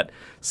all of that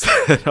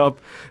set up.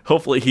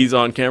 Hopefully he's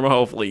on camera.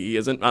 Hopefully he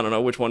isn't. I don't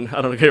know which one.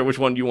 I don't care which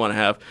one you want to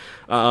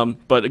have.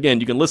 But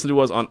again, you can listen to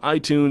us on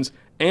iTunes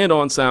and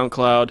on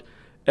SoundCloud.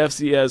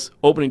 FCS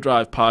Opening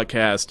Drive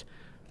Podcast.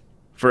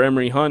 For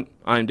Emery Hunt,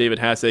 I'm David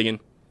Hassagen.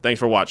 Thanks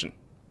for watching.